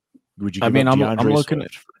range. Would you give up DeAndre I'm looking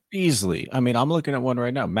Swift? Easily. I mean, I'm looking at one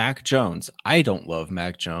right now. Mac Jones. I don't love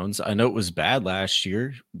Mac Jones. I know it was bad last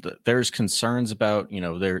year. There's concerns about,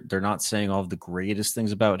 they're not saying all of the greatest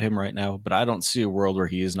things about him right now, but I don't see a world where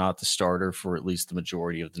he is not the starter for at least the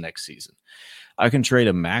majority of the next season. I can trade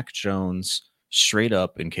a Mac Jones straight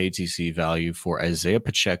up in KTC value for Isaiah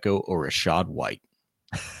Pacheco or Rachaad White.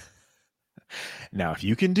 Now, if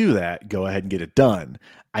you can do that, go ahead and get it done.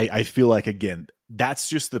 I feel like, again, that's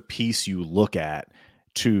just the piece you look at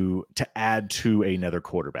to add to another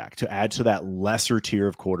quarterback, to add to that lesser tier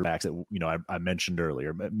of quarterbacks that, I mentioned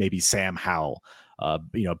earlier, maybe Sam Howell,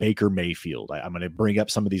 Baker Mayfield. I'm going to bring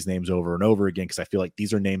up some of these names over and over again because I feel like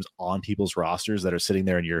these are names on people's rosters that are sitting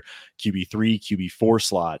there in your QB3, QB4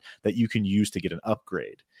 slot that you can use to get an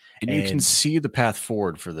upgrade. And you can see the path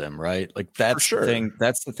forward for them, right? Like that's the thing.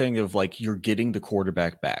 That's the thing of like you're getting the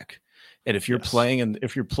quarterback back. And if you're playing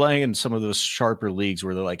in some of those sharper leagues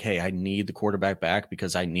where they're like, hey, I need the quarterback back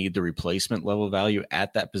because I need the replacement level value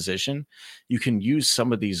at that position, you can use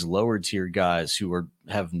some of these lower tier guys who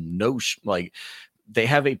have they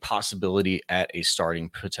have a possibility at a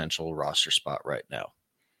starting potential roster spot right now.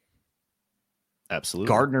 Absolutely.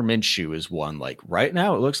 Gardner Minshew is one. Like right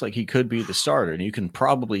now, it looks like he could be the starter, and you can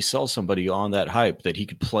probably sell somebody on that hype that he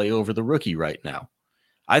could play over the rookie right now.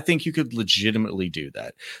 I think you could legitimately do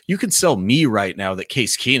that. You can sell me right now that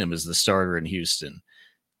Case Keenum is the starter in Houston.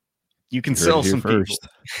 You can sell some people.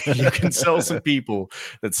 You can sell some people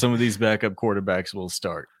that some of these backup quarterbacks will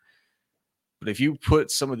start. But if you put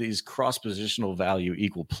some of these cross-positional value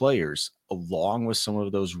equal players along with some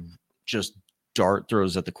of those just dart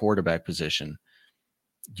throws at the quarterback position,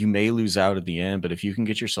 you may lose out at the end. But if you can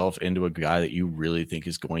get yourself into a guy that you really think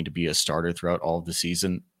is going to be a starter throughout all of the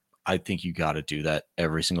season, I think you got to do that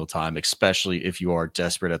every single time, especially if you are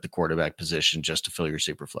desperate at the quarterback position just to fill your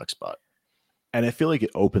super flex spot. And I feel like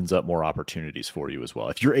it opens up more opportunities for you as well.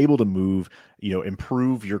 If you're able to move,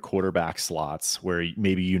 improve your quarterback slots where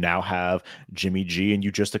maybe you now have Jimmy G and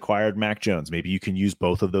you just acquired Mac Jones. Maybe you can use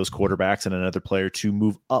both of those quarterbacks and another player to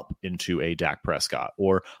move up into a Dak Prescott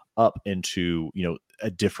or up into,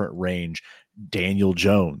 a different range. Daniel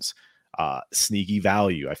Jones. Sneaky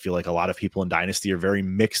value. I feel like a lot of people in Dynasty are very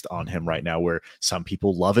mixed on him right now, where some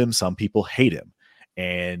people love him, some people hate him.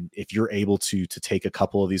 And if you're able to take a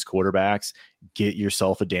couple of these quarterbacks, get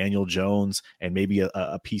yourself a Daniel Jones and maybe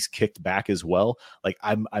a piece kicked back as well. Like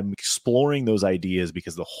I'm exploring those ideas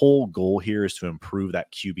because the whole goal here is to improve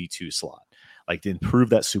that QB2 slot, like to improve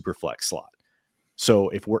that super flex slot. So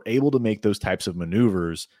if we're able to make those types of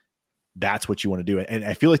maneuvers, that's what you want to do. And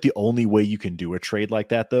I feel like the only way you can do a trade like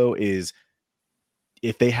that, though, is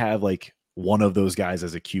if they have like one of those guys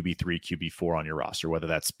as a QB3, QB4 on your roster, whether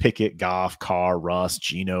that's Pickett, Goff, Carr, Russ,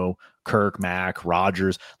 Geno, Kirk, Mac,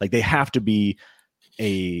 Rodgers. Like they have to be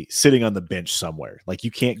sitting on the bench somewhere. Like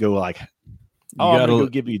you can't go like, I'm going to go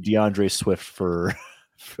give you DeAndre Swift for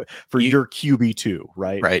your QB2,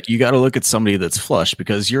 right? Right. You got to look at somebody that's flush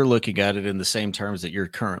because you're looking at it in the same terms that you're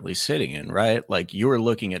currently sitting in, right? Like you're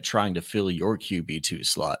looking at trying to fill your QB2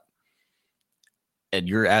 slot. And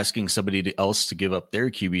you're asking somebody else to give up their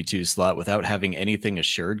QB2 slot without having anything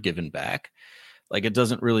assured given back. Like it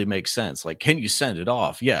doesn't really make sense. Like, can you send it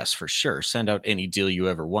off? Yes, for sure. Send out any deal you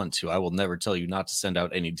ever want to. I will never tell you not to send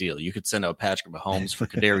out any deal. You could send out Patrick Mahomes for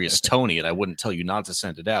Kadarius Toney, and I wouldn't tell you not to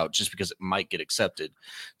send it out just because it might get accepted.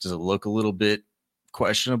 Does it look a little bit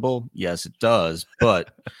questionable? Yes, it does.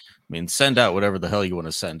 But I mean, send out whatever the hell you want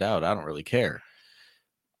to send out. I don't really care.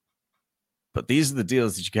 But these are the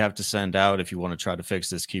deals that you have to send out if you want to try to fix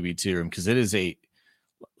this QB2 room, because it is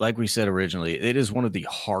like we said originally, it is one of the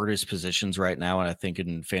hardest positions right now. And I think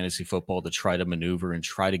in fantasy football to try to maneuver and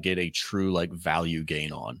try to get a true like value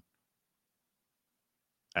gain on.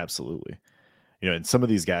 Absolutely. And some of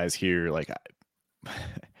these guys here, like,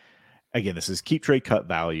 again, this is keep trade cut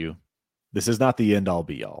value. This is not the end all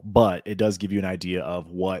be all, but it does give you an idea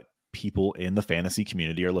of what people in the fantasy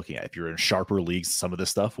community are looking at. If you're in sharper leagues, some of this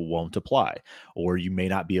stuff won't apply, or you may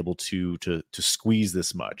not be able to squeeze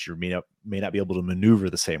this much. You may not be able to maneuver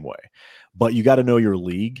the same way, but you got to know your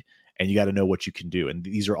league and you got to know what you can do. And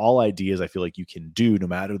these are all ideas I feel like you can do no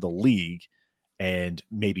matter the league and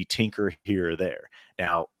maybe tinker here or there.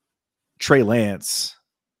 Now, Trey Lance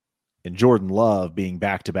and Jordan Love being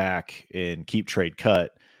back-to-back in keep trade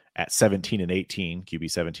cut at 17 and 18, QB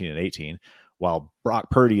 17 and 18, while Brock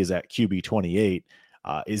Purdy is at QB 28,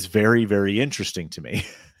 is very, very interesting to me.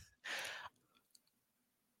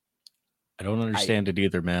 I don't understand it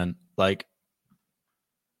either, man. Like,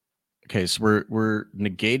 okay, so we're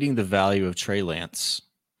negating the value of Trey Lance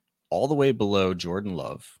all the way below Jordan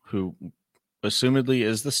Love, who assumedly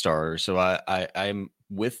is the starter. So I'm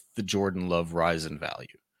with the Jordan Love rise in value.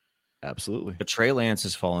 Absolutely. But Trey Lance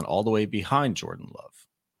has fallen all the way behind Jordan Love.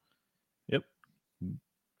 Yep.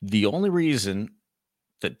 The only reason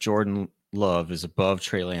that Jordan Love is above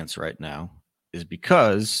Trey Lance right now is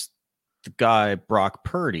because the guy Brock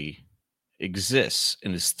Purdy exists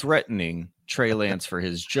and is threatening Trey Lance for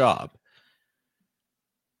his job.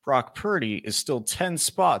 Brock Purdy is still 10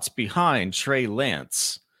 spots behind Trey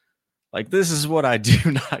Lance. Like, this is what I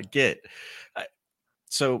do not get.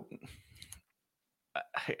 So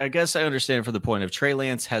I guess I understand from the point of Trey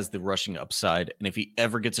Lance has the rushing upside. And if he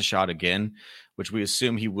ever gets a shot again, which we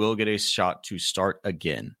assume he will get a shot to start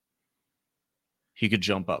again, he could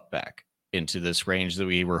jump up back into this range that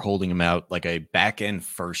we were holding him out like a back end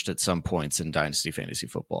first at some points in Dynasty Fantasy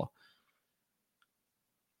Football.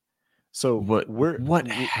 So what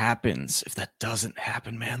happens if that doesn't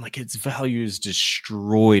happen, man? Like, its value is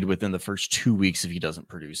destroyed within the first 2 weeks if he doesn't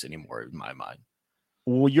produce anymore, in my mind.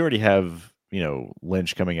 Well, you already have,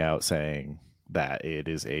 Lynch coming out saying that it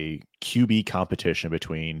is a QB competition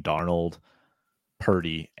between Darnold,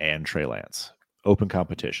 Purdy, and Trey Lance. Open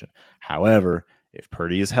competition. However, if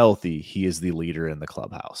Purdy is healthy, he is the leader in the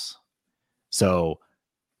clubhouse. So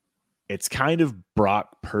it's kind of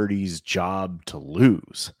Brock Purdy's job to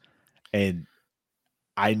lose. And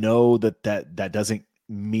I know that doesn't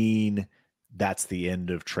mean that's the end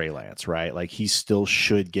of Trey Lance, right? Like, he still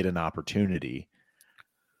should get an opportunity.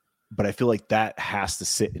 But I feel like that has to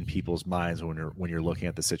sit in people's minds when you're looking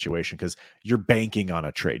at the situation, because you're banking on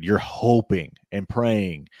a trade. You're hoping and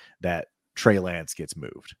praying that Trey Lance gets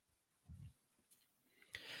moved.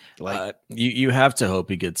 Like, you have to hope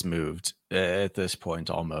he gets moved at this point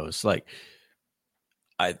almost. Like,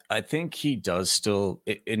 I think he does still,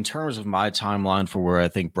 in terms of my timeline for where I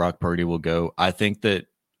think Brock Purdy will go, I think that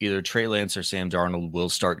either Trey Lance or Sam Darnold will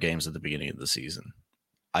start games at the beginning of the season.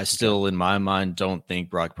 I still, in my mind, don't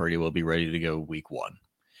think Brock Purdy will be ready to go week 1.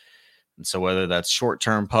 And so whether that's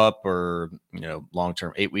short-term pup or,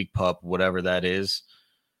 long-term 8-week pup, whatever that is,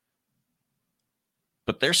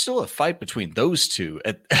 but there's still a fight between those two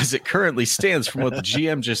as it currently stands from what the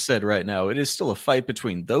GM just said right now. It is still a fight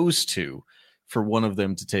between those two for one of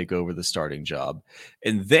them to take over the starting job.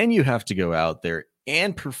 And then you have to go out there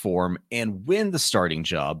and perform and win the starting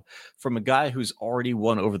job from a guy who's already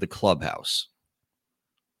won over the clubhouse.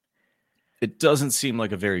 It doesn't seem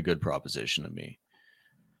like a very good proposition to me.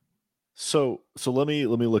 So let me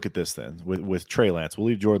look at this then with Trey Lance. We'll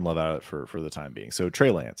leave Jordan Love out for the time being. So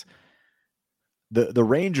Trey Lance, the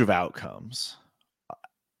range of outcomes,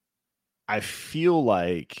 I feel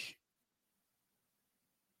like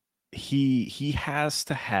he has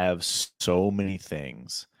to have so many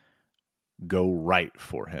things go right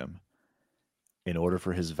for him in order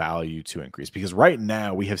for his value to increase. Because right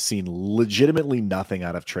now we have seen legitimately nothing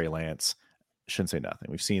out of Trey Lance. Shouldn't say nothing.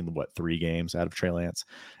 We've seen 3 games out of Trey Lance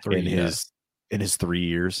in his 3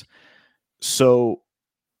 years. So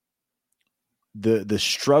the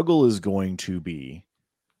struggle is going to be,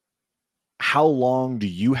 how long do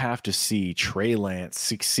you have to see Trey Lance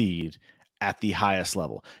succeed at the highest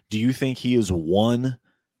level? Do you think he is one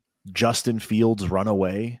Justin Fields run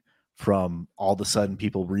away from all of a sudden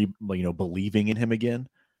people believing in him again?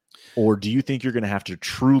 Or do you think you're going to have to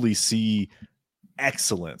truly see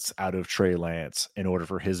excellence out of Trey Lance in order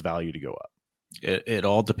for his value to go up? It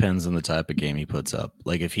all depends on the type of game he puts up.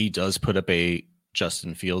 Like, if he does put up a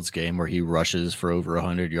Justin Fields game where he rushes for over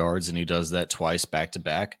 100 yards and he does that twice back to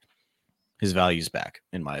back, his value's back,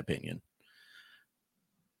 in my opinion.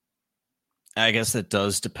 I guess that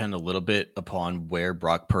does depend a little bit upon where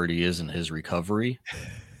Brock Purdy is in his recovery.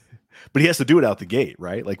 But he has to do it out the gate,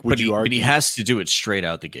 right? Like, but he has to do it straight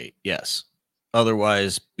out the gate. Yes.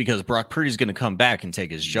 Otherwise, because Brock Purdy's going to come back and take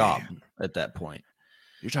his job at that point.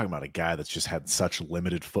 You're talking about a guy that's just had such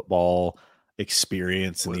limited football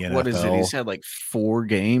experience in the NFL. What is it? He's had like 4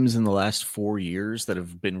 games in the last 4 years that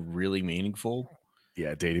have been really meaningful.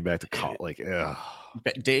 Yeah, dating back to college.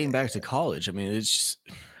 Dating back to college. I mean, it's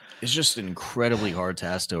just an incredibly hard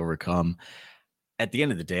task to overcome. At the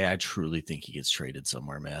end of the day, I truly think he gets traded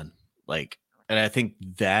somewhere, man. Like, and I think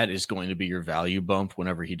that is going to be your value bump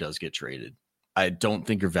whenever he does get traded. I don't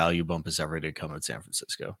think your value bump is ever going to come at San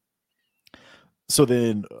Francisco. So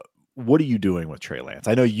then, what are you doing with Trey Lance?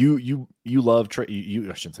 I know you love Trey.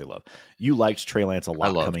 I shouldn't say love. You liked Trey Lance a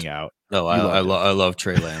lot coming out. No, I love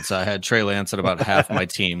Trey Lance. I had Trey Lance at about half my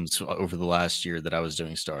teams over the last year that I was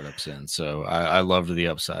doing startups in. So I loved the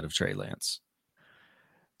upside of Trey Lance.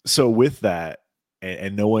 So with that,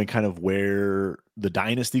 and knowing kind of where the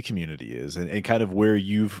dynasty community is, and kind of where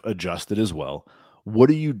you've adjusted as well,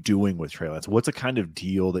 what are you doing with Trey Lance? What's a kind of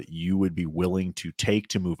deal that you would be willing to take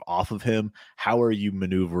to move off of him? How are you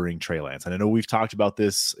maneuvering Trey Lance? And I know we've talked about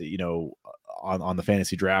this, on the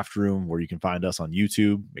Fantasy Draft Room, where you can find us on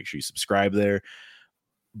YouTube. Make sure you subscribe there.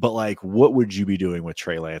 But like, what would you be doing with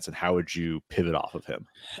Trey Lance, and how would you pivot off of him?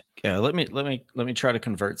 Yeah, let me try to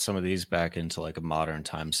convert some of these back into like a modern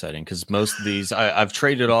time setting, because most of these I've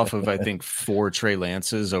traded off of, I think, 4 Trey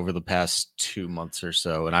Lances over the past 2 months or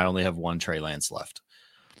so, and I only have 1 Trey Lance left.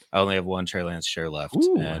 I only have 1 Trey Lance share left.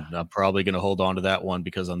 Ooh. And I'm probably going to hold on to that one,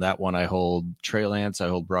 because on that one I hold Trey Lance, I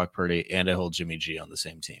hold Brock Purdy, and I hold Jimmy G on the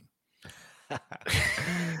same team.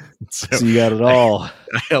 So you got it all.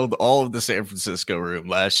 I held all of the San Francisco room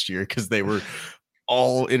last year because they were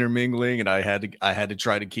all intermingling, and I had to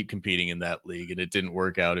try to keep competing in that league, and it didn't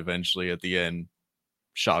work out eventually at the end.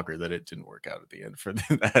 Shocker that it didn't work out at the end for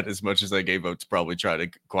that. As much as I gave up to probably try to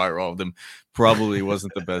acquire all of them, probably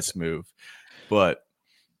wasn't the best move. But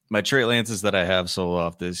my Trey Lances that I have sold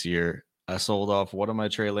off this year, I sold off one of my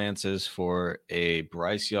Trey Lances for a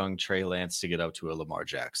Bryce Young Trey Lance to get up to a Lamar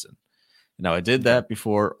Jackson. Now, I did that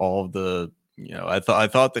before all of the, I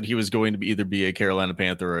thought that he was going to either be a Carolina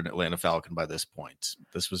Panther or an Atlanta Falcon by this point.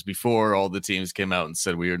 This was before all the teams came out and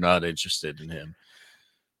said we are not interested in him.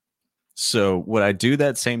 So would I do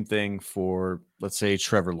that same thing for, let's say,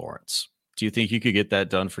 Trevor Lawrence? Do you think you could get that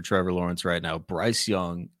done for Trevor Lawrence right now? Bryce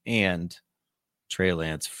Young and Trey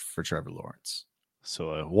Lance for Trevor Lawrence. So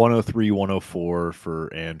a 103, 104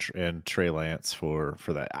 and Trey Lance for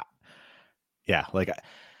that. Yeah, like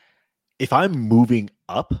if I'm moving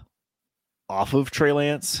up off of Trey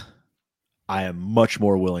Lance, I am much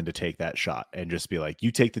more willing to take that shot and just be like,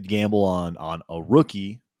 you take the gamble on a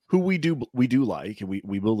rookie who we do like, and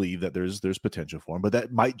we believe that there's potential for him, but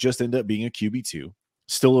that might just end up being a QB2.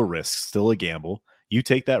 Still a risk, still a gamble. You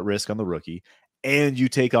take that risk on the rookie, and you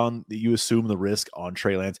assume the risk on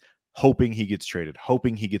Trey Lance, hoping he gets traded,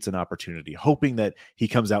 hoping he gets an opportunity, hoping that he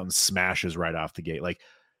comes out and smashes right off the gate. Like,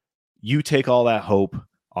 you take all that hope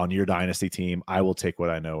on your dynasty team. I will take what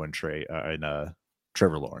I know in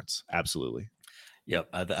Trevor Lawrence. Absolutely. Yep.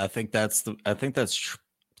 I think that's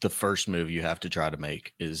the first move you have to try to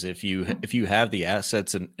make, is if you have the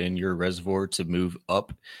assets in your reservoir to move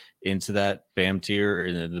up into that BAM tier,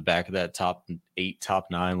 in the back of that top 8, top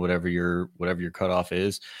 9, whatever your cutoff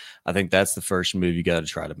is. I think that's the first move you got to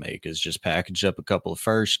try to make, is just package up a couple of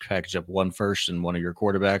firsts, package up 1 first and one of your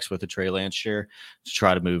quarterbacks with a Trey Lance share to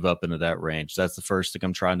try to move up into that range. That's the first thing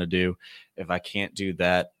I'm trying to do. If I can't do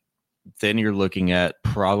that, then you're looking at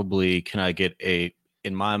probably, can I get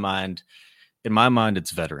in my mind,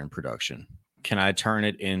 it's veteran production. Can I turn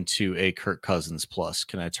it into a Kirk Cousins plus?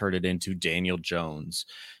 Can I turn it into Daniel Jones?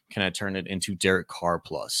 Can I turn it into Derek Carr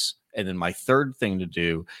plus? And then my third thing to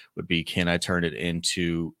do would be, can I turn it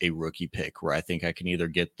into a rookie pick, where I think I can either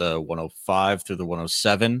get the 105 through the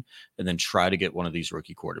 107 and then try to get one of these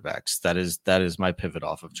rookie quarterbacks. That is my pivot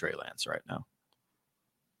off of Trey Lance right now.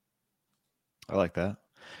 I like that.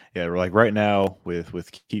 Yeah, we're like right now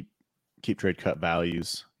with keep trade cut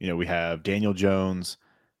values. We have Daniel Jones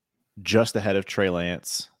just ahead of Trey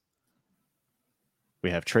Lance. We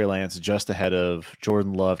have Trey Lance just ahead of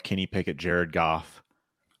Jordan Love, Kenny Pickett, Jared Goff,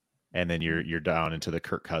 and then you're down into the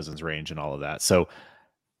Kirk Cousins range and all of that. So,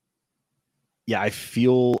 yeah, I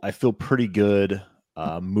feel pretty good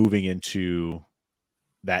moving into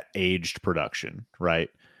that aged production, right?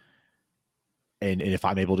 And if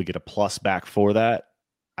I'm able to get a plus back for that,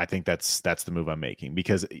 I think that's the move I'm making,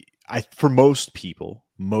 because for most people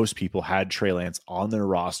had Trey Lance on their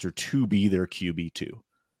roster to be their QB2,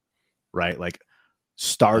 right? Like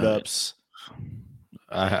startups.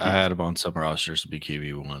 I had him on some rosters to be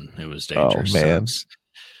QB1. It was dangerous. Oh, man.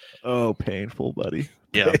 Oh, painful, buddy.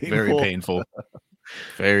 Yeah, very painful.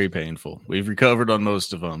 Very painful. We've recovered on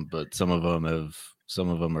most of them, but some of them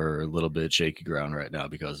are a little bit shaky ground right now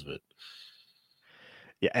because of it.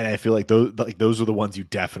 Yeah, and I feel like those are the ones you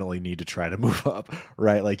definitely need to try to move up,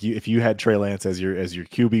 right? Like if you had Trey Lance as your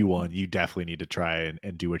QB1, you definitely need to try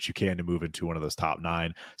and do what you can to move into one of those top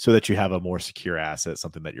 9 so that you have a more secure asset,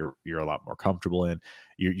 something that you're a lot more comfortable in.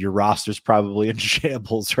 Your roster's probably in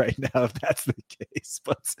shambles right now if that's the case,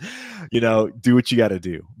 but do what you got to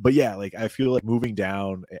do. But yeah, like I feel like moving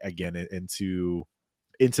down again into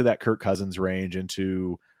that Kirk Cousins range,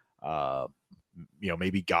 into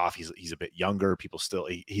maybe Goff, he's a bit younger. People still,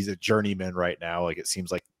 he's a journeyman right now. Like it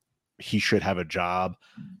seems like he should have a job.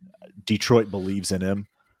 Detroit believes in him,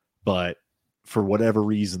 but for whatever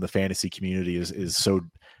reason, the fantasy community is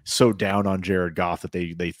so down on Jared Goff that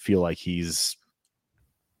they feel like he's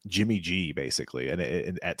Jimmy G basically,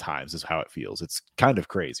 and at times is how it feels. It's kind of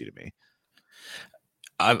crazy to me.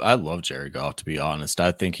 I love Jared Goff, to be honest.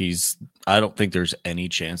 I don't think there's any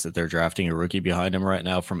chance that they're drafting a rookie behind him right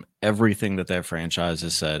now. From everything that franchise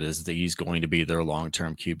has said, is that he's going to be their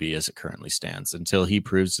long-term QB as it currently stands until he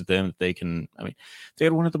proves to them that they can. I mean, they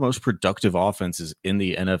had one of the most productive offenses in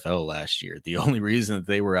the NFL last year. The only reason that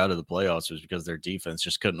they were out of the playoffs was because their defense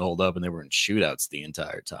just couldn't hold up and they were in shootouts the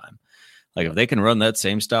entire time. Like if they can run that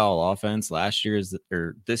same style of offense this year as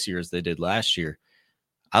they did last year,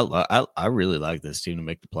 I really like this team to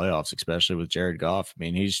make the playoffs, especially with Jared Goff. I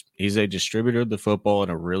mean, he's a distributor of the football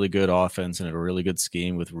and a really good offense and a really good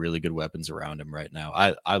scheme with really good weapons around him right now.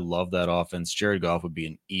 I love that offense. Jared Goff would be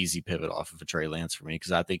an easy pivot off of a Trey Lance for me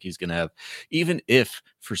because I think he's going to have, even if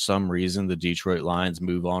for some reason the Detroit Lions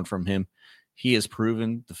move on from him, he has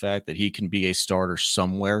proven the fact that he can be a starter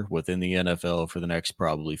somewhere within the NFL for the next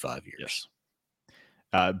probably 5 years. Yes.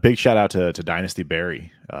 Big shout out to Dynasty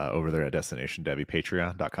Barry over there at Destination Devy,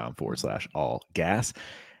 patreon.com/allgas.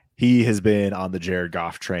 He has been on the Jared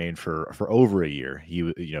Goff train for over a year.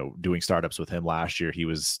 He, doing startups with him last year.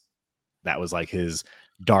 That was like his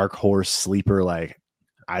dark horse sleeper. Like,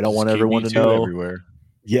 I don't want everyone to know everywhere.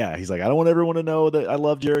 Yeah. He's like, I don't want everyone to know that I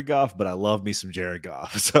love Jared Goff, but I love me some Jared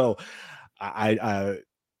Goff. So I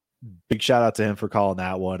big shout out to him for calling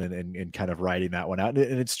that one and kind of writing that one out.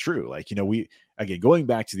 And it's true. Like, again, going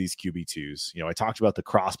back to these QB2s, I talked about the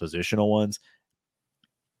cross positional ones.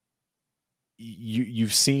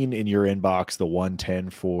 You've seen in your inbox the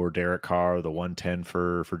 110 for Derek Carr, the 110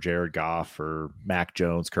 for Jared Goff, for Mac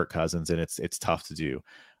Jones, Kirk Cousins, and it's tough to do.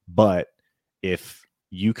 But if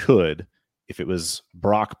it was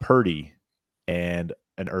Brock Purdy and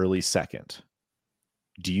an early second,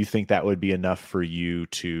 do you think that would be enough for you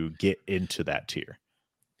to get into that tier?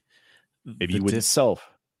 Maybe you wouldn't sell.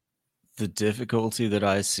 The difficulty that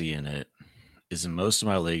I see in it is in most of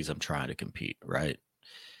my leagues, I'm trying to compete, right?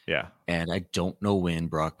 Yeah. And I don't know when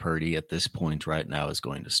Brock Purdy at this point right now is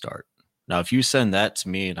going to start. Now, if you send that to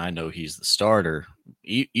me and I know he's the starter,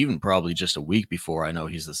 even probably just a week before I know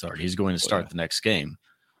he's the starter, he's going to start the next game.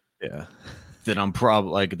 Yeah. Then I'm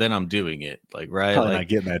doing it, right? Probably not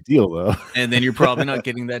getting that deal though. And then you're probably not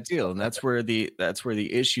getting that deal. And that's where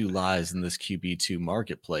the issue lies in this QB2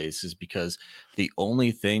 marketplace, is because the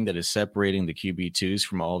only thing that is separating the QB2s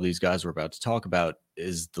from all these guys we're about to talk about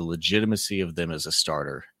is the legitimacy of them as a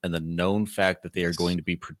starter and the known fact that they are going to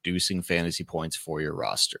be producing fantasy points for your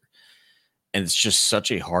roster. And it's just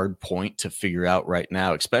such a hard point to figure out right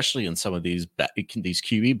now, especially in some of these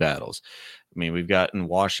QB battles. I mean, we've got in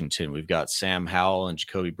Washington, we've got Sam Howell and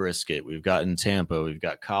Jacoby Brissett. We've got in Tampa, we've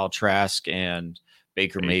got Kyle Trask and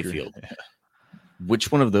Baker Mayfield. Yeah.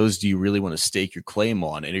 Which one of those do you really want to stake your claim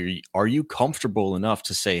on? And are you comfortable enough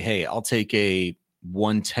to say, hey, I'll take a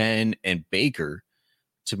 110 and Baker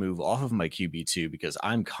to move off of my QB2 because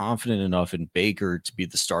I'm confident enough in Baker to be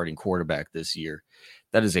the starting quarterback this year?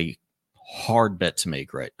 That is a hard bet to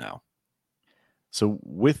make right now. So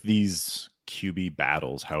with these QB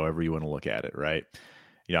battles, however you want to look at it, right?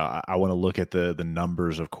 I want to look at the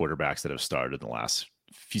numbers of quarterbacks that have started in the last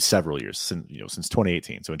several years, since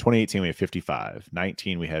 2018. So in 2018 we had 55,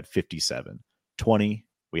 19 we had 57, 20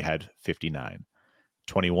 we had 59,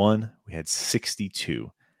 21 we had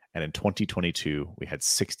 62, and in 2022 we had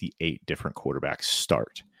 68 different quarterbacks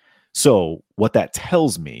start. So what that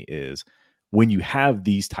tells me is when you have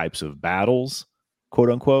these types of battles, quote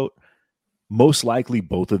unquote, most likely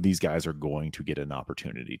both of these guys are going to get an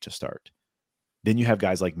opportunity to start. Then you have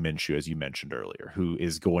guys like Minshew, as you mentioned earlier, who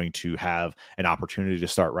is going to have an opportunity to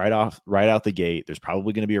start right out the gate. There's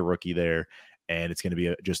probably going to be a rookie there, and it's going to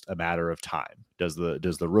be just a matter of time. Does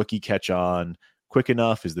the rookie catch on quick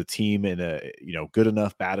enough? Is the team in a good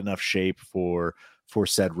enough, bad enough shape for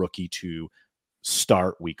said rookie to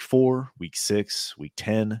start week 4, week 6, week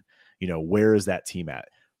 10? Where is that team at?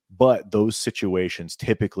 But those situations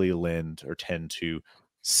typically tend to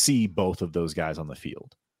see both of those guys on the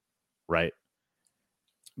field, right?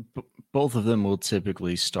 Both of them will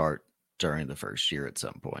typically start during the first year at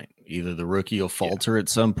some point. Either the rookie will falter at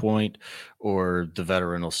some point, or the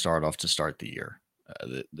veteran will start off to start the year.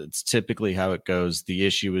 That's typically how it goes. The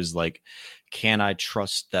issue is like, can I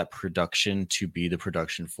trust that production to be the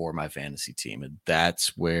production for my fantasy team? And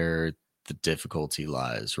that's where the difficulty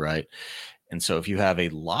lies, right? And so if you have a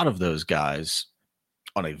lot of those guys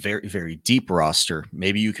on a very, very deep roster,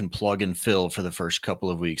 maybe you can plug and fill for the first couple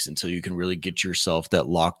of weeks until you can really get yourself that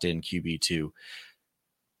locked in QB2.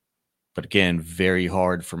 But again, very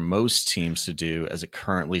hard for most teams to do as it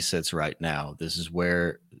currently sits right now. This is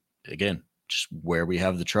where, again, just where we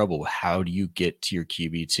have the trouble. How do you get to your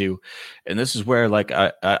QB2? And this is where, like,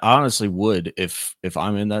 I honestly would, if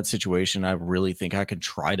I'm in that situation, I really think I could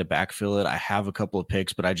try to backfill it. I have a couple of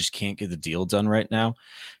picks, but I just can't get the deal done right now.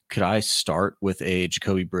 Could I start with a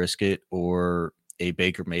Jacoby Brissett or a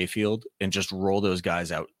Baker Mayfield and just roll those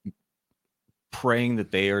guys out, praying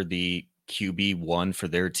that they are the QB1 for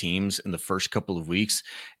their teams in the first couple of weeks,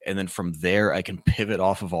 and then from there I can pivot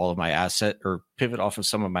off of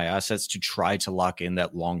some of my assets to try to lock in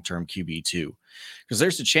that long-term QB2, because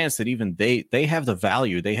there's a chance that even they have the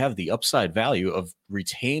value, they have the upside value of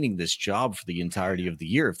retaining this job for the entirety of the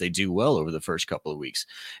year if they do well over the first couple of weeks.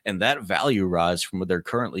 And that value rise from what they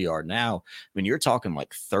currently are now, I mean, you're talking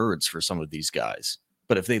like thirds for some of these guys.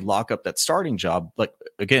 But if they lock up that starting job, like,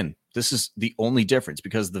 again, this is the only difference,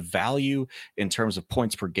 because the value in terms of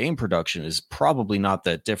points per game production is probably not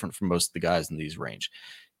that different from most of the guys in these range.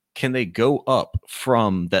 Can they go up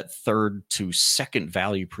from that third to second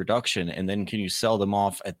value production? And then can you sell them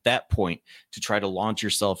off at that point to try to launch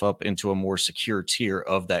yourself up into a more secure tier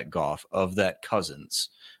of that Goff, of that Cousins,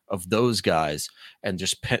 of those guys, and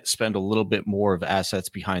just spend a little bit more of assets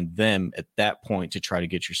behind them at that point to try to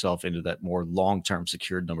get yourself into that more long-term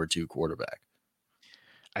secured number 2 quarterback?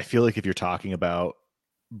 I feel like if you're talking about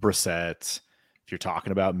Brissett, if you're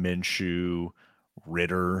talking about Minshew,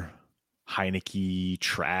 Ritter, Heineke,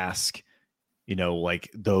 Trask, like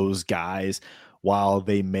those guys, while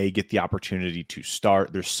they may get the opportunity to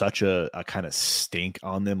start, there's such a kind of stink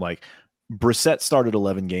on them. Like, Brissett started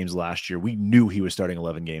 11 games last year. We knew he was starting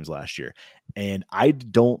 11 games last year, and I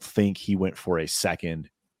don't think he went for a second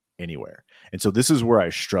anywhere. And so this is where I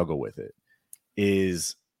struggle with it,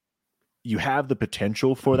 is you have the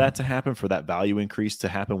potential for that to happen, for that value increase to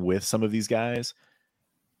happen with some of these guys.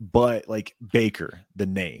 But like Baker, the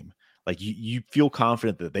name, like you feel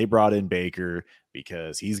confident that they brought in Baker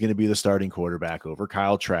because he's going to be the starting quarterback over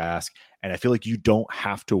Kyle Trask. And I feel like you don't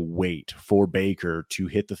have to wait for Baker to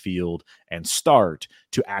hit the field and start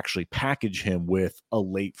to actually package him with a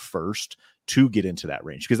late first to get into that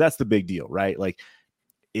range. Because that's the big deal, right? Like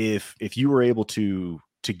if you were able to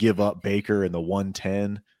give up Baker in the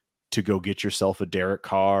 110 to go get yourself a Derek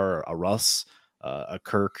Carr, a Russ, a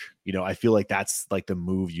Kirk, I feel like that's like the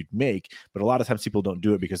move you'd make. But a lot of times people don't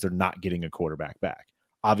do it because they're not getting a quarterback back.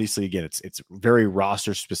 Obviously, again, it's very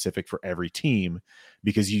roster specific for every team,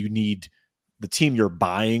 because you need the team you're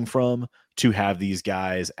buying from to have these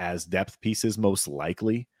guys as depth pieces most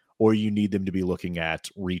likely, or you need them to be looking at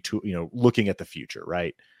looking at the future,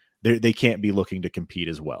 right? They can't be looking to compete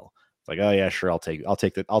as well. It's like, oh yeah, sure, I'll take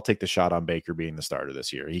the shot on Baker being the starter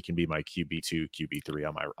this year. He can be my QB2,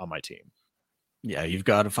 QB3 on my team. Yeah, you've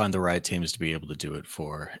got to find the right teams to be able to do it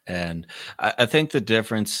for. And I think the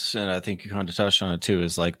difference, and I think you kind of touched on it too,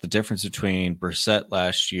 is like the difference between Brissett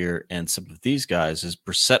last year and some of these guys is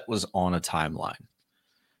Brissett was on a timeline.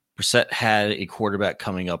 Brissett had a quarterback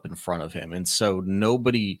coming up in front of him. And so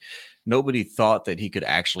nobody thought that he could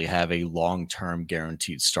actually have a long-term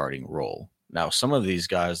guaranteed starting role. Now, some of these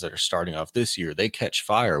guys that are starting off this year, they catch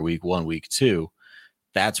fire week 1, week 2.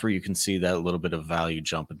 That's where you can see that little bit of value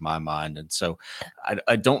jump in my mind. And so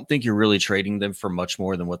I don't think you're really trading them for much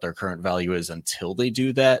more than what their current value is until they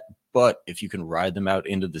do that. But if you can ride them out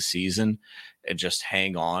into the season and just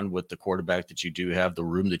hang on with the quarterback that you do have, the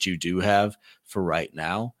room that you do have for right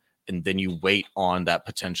now, and then you wait on that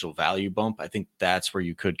potential value bump, I think that's where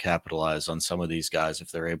you could capitalize on some of these guys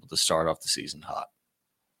if they're able to start off the season hot.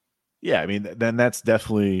 Yeah, I mean, then that's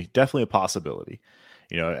definitely a possibility.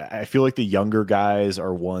 I feel like the younger guys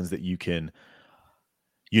are ones that you can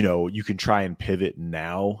try and pivot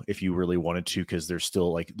now if you really wanted to, because there's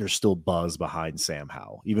still buzz behind Sam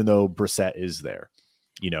Howell, even though Brissett is there.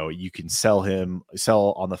 You can sell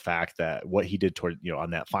on the fact that what he did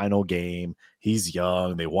on that final game, he's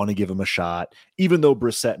young. They want to give him a shot, even though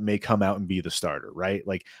Brissett may come out and be the starter, right?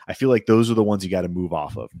 Like, I feel like those are the ones you got to move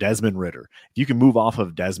off of. Desmond Ridder. If you can move off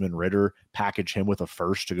of Desmond Ridder, package him with a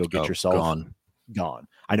first to go get yourself. Gone. gone.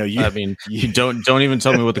 I know you. I mean, you don't even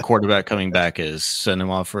tell me what the quarterback coming back is. Send him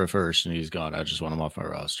off for a first, and he's gone. I just want him off my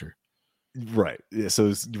roster. Right. Yeah. So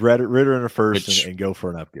it's Ritter in a first and go for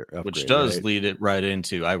an upgrade. Which does lead it right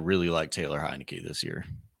into, I really like Taylor Heineke this year.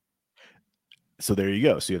 So there you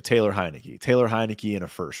go. So you have Taylor Heineke in a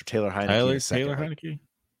first, or Taylor Heineke in a second. Taylor Heineke?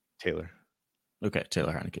 Taylor. Okay,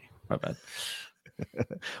 Taylor Heineke. My bad.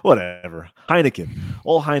 Whatever. Heineken.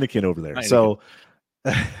 All Heineken over there. Heineken. So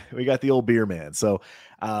we got the old beer man. So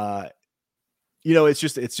it's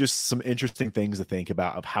just some interesting things to think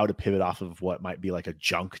about of how to pivot off of what might be like a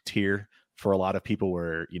junk tier for a lot of people,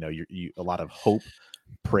 where you a lot of hope,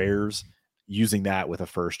 prayers, using that with a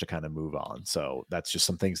first to kind of move on. So that's just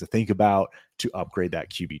some things to think about to upgrade that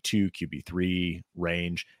QB2, QB3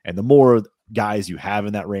 range. And the more guys you have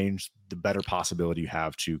in that range, the better possibility you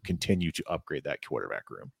have to continue to upgrade that quarterback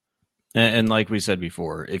room. And like we said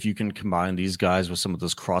before, if you can combine these guys with some of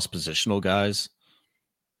those cross-positional guys,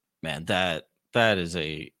 man, that is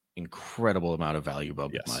a incredible amount of value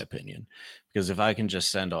bump, in my opinion. Because if I can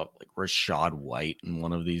just send up like Rachaad White and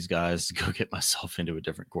one of these guys to go get myself into a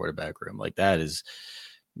different quarterback room, like that is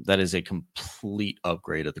a complete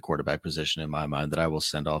upgrade at the quarterback position in my mind that I will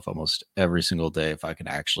send off almost every single day if I can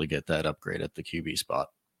actually get that upgrade at the QB spot.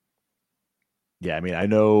 Yeah, I mean, I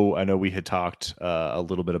know we had talked a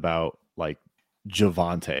little bit about like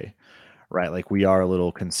Javonte, right? Like we are a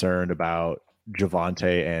little concerned about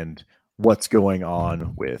Javonte and what's going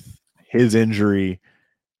on with his injury.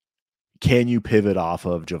 Can you pivot off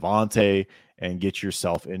of Javonte and get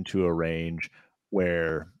yourself into a range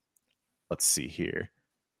where, let's see here,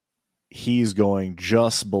 he's going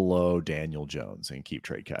just below Daniel Jones in keep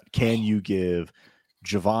trade cut? Can you give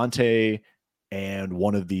Javonte and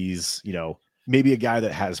one of these, maybe a guy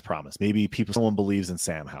that has promise, maybe someone believes in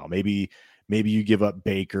Sam Howell, maybe you give up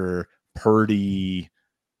Baker, Purdy,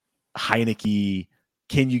 Heineke?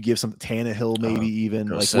 Can you give some Tannehill, maybe even?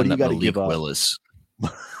 Like, what do you got to give up? Willis.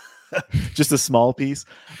 Just a small piece.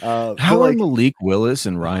 How are Malik Willis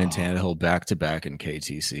and Ryan Tannehill back to back in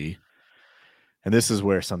KTC? And this is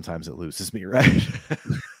where sometimes it loses me, right?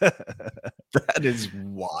 That is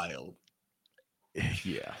wild.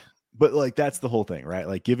 Yeah. But like that's the whole thing, right?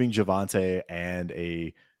 Like giving Javonte and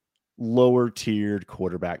a lower tiered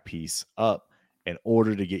quarterback piece up in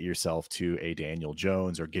order to get yourself to a Daniel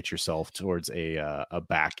Jones or get yourself towards a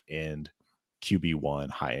back end QB1,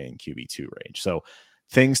 high end QB2 range. So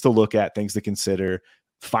things to look at, things to consider,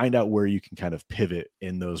 find out where you can kind of pivot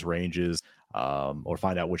in those ranges, or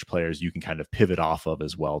find out which players you can kind of pivot off of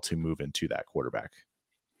as well to move into that quarterback.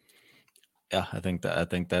 Yeah, I think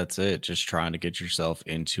that's it. Just trying to get yourself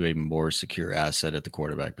into a more secure asset at the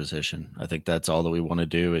quarterback position. I think that's all that we want to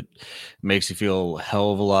do. It makes you feel a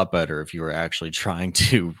hell of a lot better if you were actually trying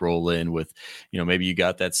to roll in with, maybe you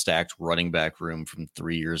got that stacked running back room from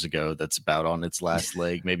 3 years ago that's about on its last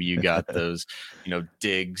leg. Maybe you got those,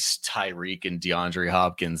 Diggs, Tyreek, and DeAndre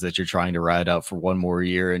Hopkins that you're trying to ride out for one more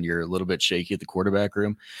year, and you're a little bit shaky at the quarterback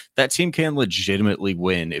room. That team can legitimately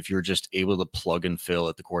win if you're just able to plug and fill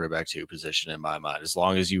at the quarterback 2 position. In my mind, as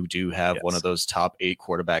long as you do have one of those top 8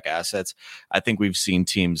 quarterback assets, I think we've seen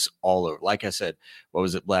teams all over. Like I said, what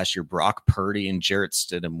was it last year? Brock Purdy and Jarrett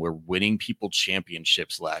Stidham were winning people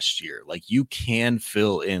championships last year. Like you can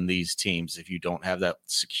fill in these teams if you don't have that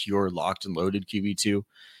secure, locked and loaded QB2.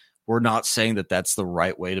 We're not saying that that's the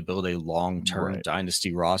right way to build a long-term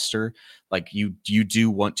dynasty roster. Like you do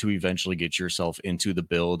want to eventually get yourself into the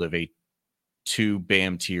build of a 2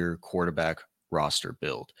 BAM tier quarterback roster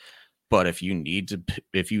build. But if you need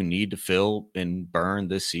to fill and burn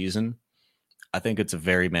this season, I think it's a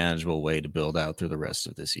very manageable way to build out through the rest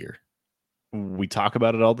of this year. We talk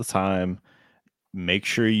about it all the time. Make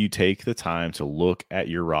sure you take the time to look at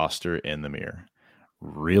your roster in the mirror.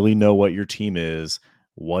 Really know what your team is,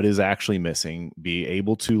 what is actually missing. Be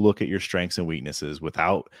able to look at your strengths and weaknesses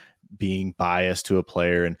without being biased to a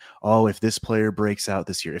player and, if this player breaks out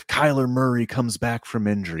this year, if Kyler Murray comes back from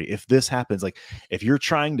injury, if this happens, like if you're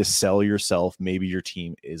trying to sell yourself, maybe your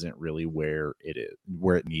team isn't really where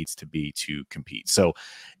it needs to be to compete. So,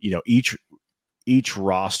 each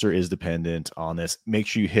roster is dependent on this. Make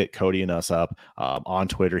sure you hit Cody and us up on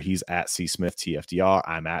Twitter. He's at CSmithTFDR.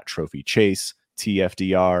 I'm at Trophy Chase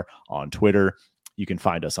TFDR on Twitter. You can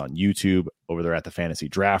find us on YouTube over there at the Fantasy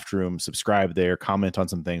Draft Room. Subscribe there, comment on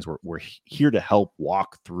some things. We're here to help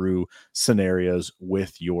walk through scenarios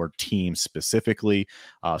with your team specifically,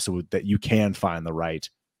 so that you can find the right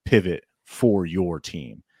pivot for your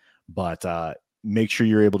team. But make sure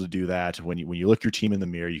you're able to do that. When you look your team in the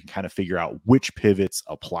mirror, you can kind of figure out which pivots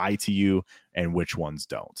apply to you and which ones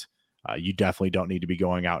don't. You definitely don't need to be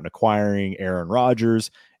going out and acquiring Aaron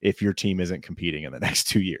Rodgers if your team isn't competing in the next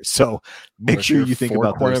 2 years. So make sure you think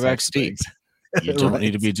about quarterbacks deep. You don't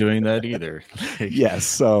need to be doing that either. Yes.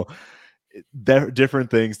 So different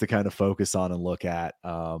things to kind of focus on and look at.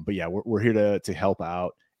 But yeah, we're here to help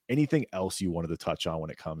out. Anything else you wanted to touch on when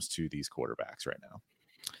it comes to these quarterbacks right now?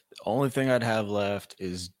 The only thing I'd have left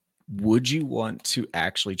is, would you want to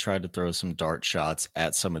actually try to throw some dart shots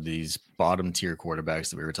at some of these bottom tier quarterbacks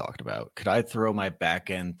that we were talking about? Could I throw my back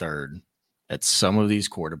end third at some of these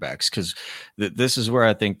quarterbacks? Because this is where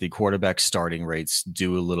I think the quarterback starting rates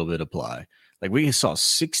do a little bit apply. Like, we saw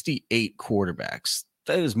 68 quarterbacks.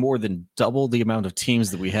 That is more than double the amount of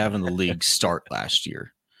teams that we have in the league start last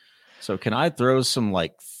year. So can I throw some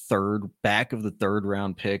like back of the third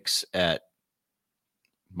round picks at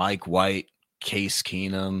Mike White, Case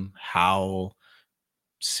Keenum, Howell,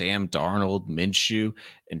 Sam Darnold, Minshew,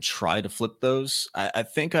 and try to flip those? I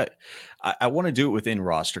think I want to do it within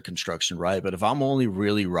roster construction, right? But if I'm only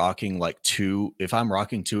really rocking if I'm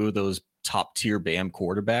rocking two of those top tier BAM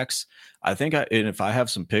quarterbacks, I think and if I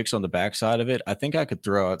have some picks on the backside of it, I think I could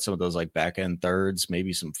throw out some of those like back end thirds,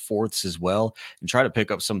 maybe some fourths as well, and try to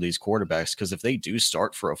pick up some of these quarterbacks. Because if they do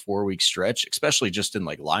start for a 4-week stretch, especially just in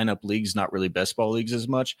like lineup leagues, not really best ball leagues as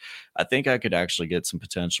much, I think I could actually get some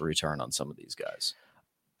potential return on some of these guys.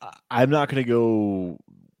 I'm not going to go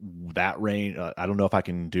that range. I don't know if I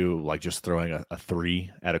can do like just throwing a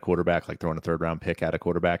 3 at a quarterback, like throwing a third round pick at a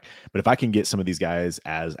quarterback. But if I can get some of these guys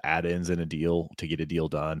as add-ins in a deal to get a deal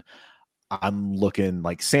done, I'm looking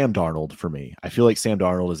like Sam Darnold for me. I feel like Sam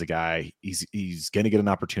Darnold is a guy, he's going to get an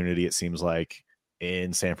opportunity, it seems like,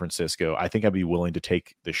 in San Francisco. I think I'd be willing to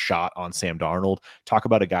take the shot on Sam Darnold. Talk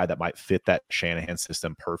about a guy that might fit that Shanahan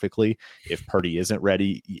system perfectly. If Purdy isn't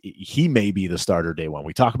ready, he may be the starter day one.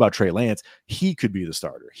 We talk about Trey Lance. He could be the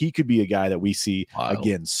starter. He could be a guy that we see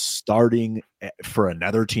again starting for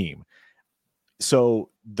another team. So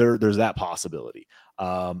there's that possibility.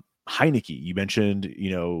 Heinicke, you mentioned,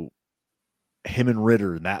 him and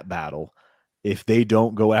Ritter in that battle. If they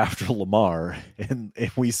don't go after Lamar, and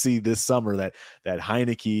if we see this summer that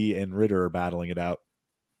Heinicke and Ritter are battling it out,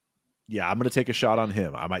 yeah, I'm going to take a shot on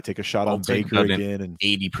him. I might take a shot on Baker again. And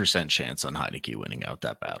 80% chance on Heinicke winning out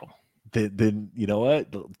that battle. Then you know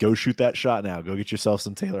what? Go shoot that shot now. Go get yourself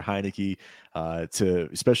some Taylor Heinicke,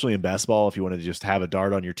 especially in best ball. If you want to just have a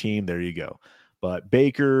dart on your team, there you go. But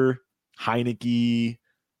Baker, Heinicke,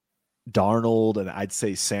 Darnold, and I'd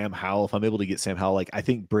say Sam Howell. If I'm able to get Sam Howell, I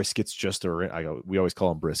think Briskett's just we always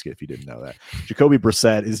call him Brisket if you didn't know that. Jacoby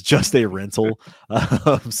Brissett is just a rental.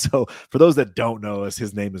 So for those that don't know us,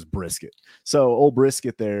 his name is Brisket. So old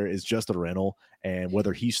Brisket there is just a rental. And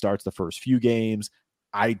whether he starts the first few games,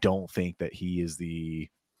 I don't think that he is the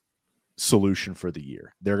solution for the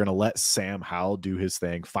year. They're going to let Sam Howell do his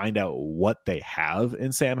thing, find out what they have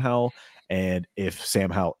in Sam Howell. And if Sam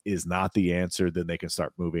Howell is not the answer, then they can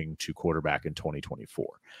start moving to quarterback in 2024.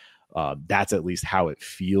 That's at least how it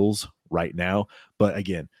feels right now. But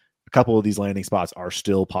again, a couple of these landing spots are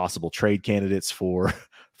still possible trade candidates for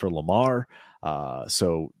Lamar.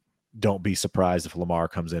 So don't be surprised if Lamar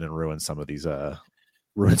comes in and ruins some of these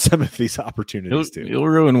opportunities too. You'll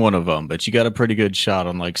ruin one of them, but you got a pretty good shot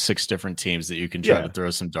on like 6 different teams that you can try to throw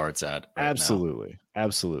some darts at. Absolutely.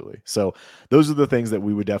 So those are the things that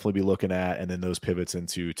we would definitely be looking at. And then those pivots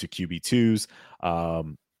into QB2s.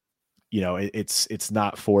 It's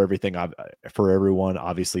not for everything, for everyone,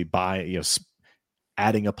 obviously.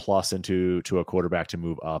 Adding a plus into a quarterback to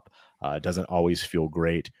move up doesn't always feel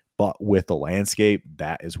great, but with the landscape,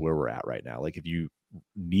 that is where we're at right now. Like if you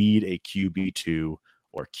need a QB2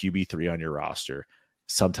 or QB3 on your roster,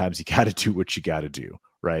 sometimes you got to do what you got to do,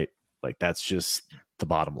 right? Like that's just the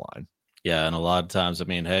bottom line. Yeah, and a lot of times,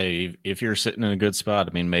 hey, if you're sitting in a good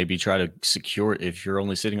spot, maybe try to secure, if you're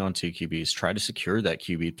only sitting on 2 QBs, try to secure that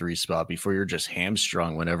QB3 spot before you're just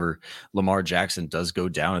hamstrung whenever Lamar Jackson does go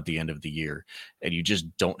down at the end of the year and you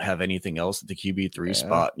just don't have anything else at the QB3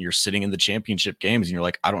 spot. And you're sitting in the championship games and you're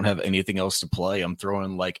like, I don't have anything else to play. I'm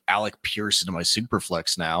throwing like Alec Pierce into my super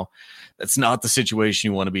flex now. That's not the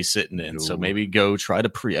situation you want to be sitting in. No. So maybe go try to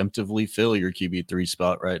preemptively fill your QB3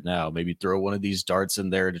 spot right now. Maybe throw one of these darts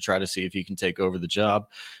in there to try to see if you can take over the job.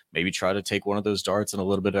 Maybe try to take one of those darts and a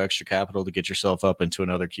little bit of extra capital to get yourself up into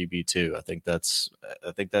another QB2. I think that's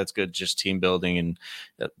good. Just team building and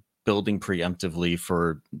building preemptively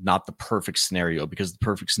for not the perfect scenario, because the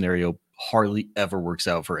perfect scenario hardly ever works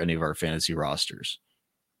out for any of our fantasy rosters.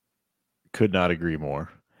 Could not agree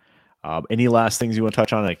more. Any last things you want to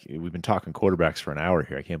touch on? Like, we've been talking quarterbacks for an hour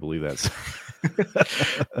here. I can't believe that.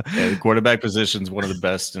 The quarterback position is one of the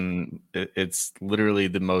best, and it's literally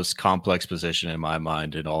the most complex position in my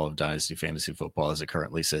mind in all of Dynasty Fantasy Football as it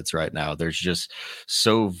currently sits right now. There's just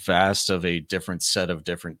so vast of a different set of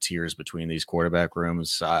different tiers between these quarterback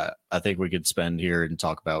rooms. I think we could spend here and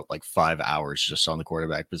talk about like 5 hours just on the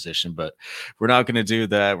quarterback position, but we're not going to do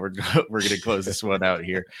that. We're going to close this one out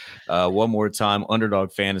here. One more time,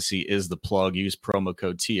 Underdog Fantasy is the plug. Use promo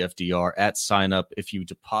code TFDR at sign up. If you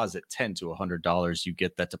deposit $10 to $100, you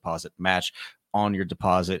get that deposit match on your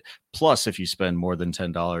deposit. Plus, if you spend more than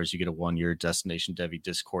 $10, you get a 1-year Destination Devy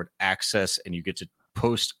Discord access, and you get to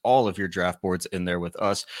post all of your draft boards in there with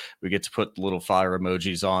us. We get to put little fire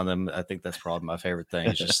emojis on them. I think that's probably my favorite thing,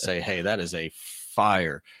 is just say, hey, that is a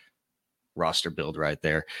fire roster build right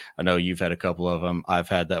there. I know you've had a couple of them. I've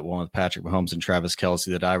had that one with Patrick Mahomes and Travis Kelce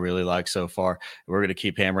that I really like so far. We're going to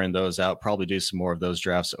keep hammering those out, probably do some more of those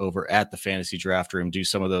drafts over at the Fantasy Draft Room, do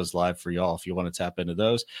some of those live for y'all if you want to tap into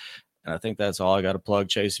those. And I think that's all I got to plug.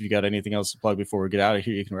 Chase, if you got anything else to plug before we get out of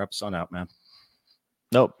here, you can wrap us on out, man.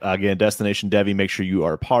 Nope. Again, Destination Devy, make sure you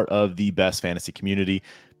are part of the best fantasy community,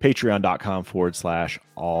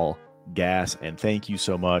 patreon.com/allgas. And thank you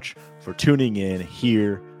so much for tuning in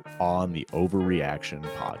here on the Overreaction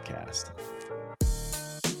Podcast.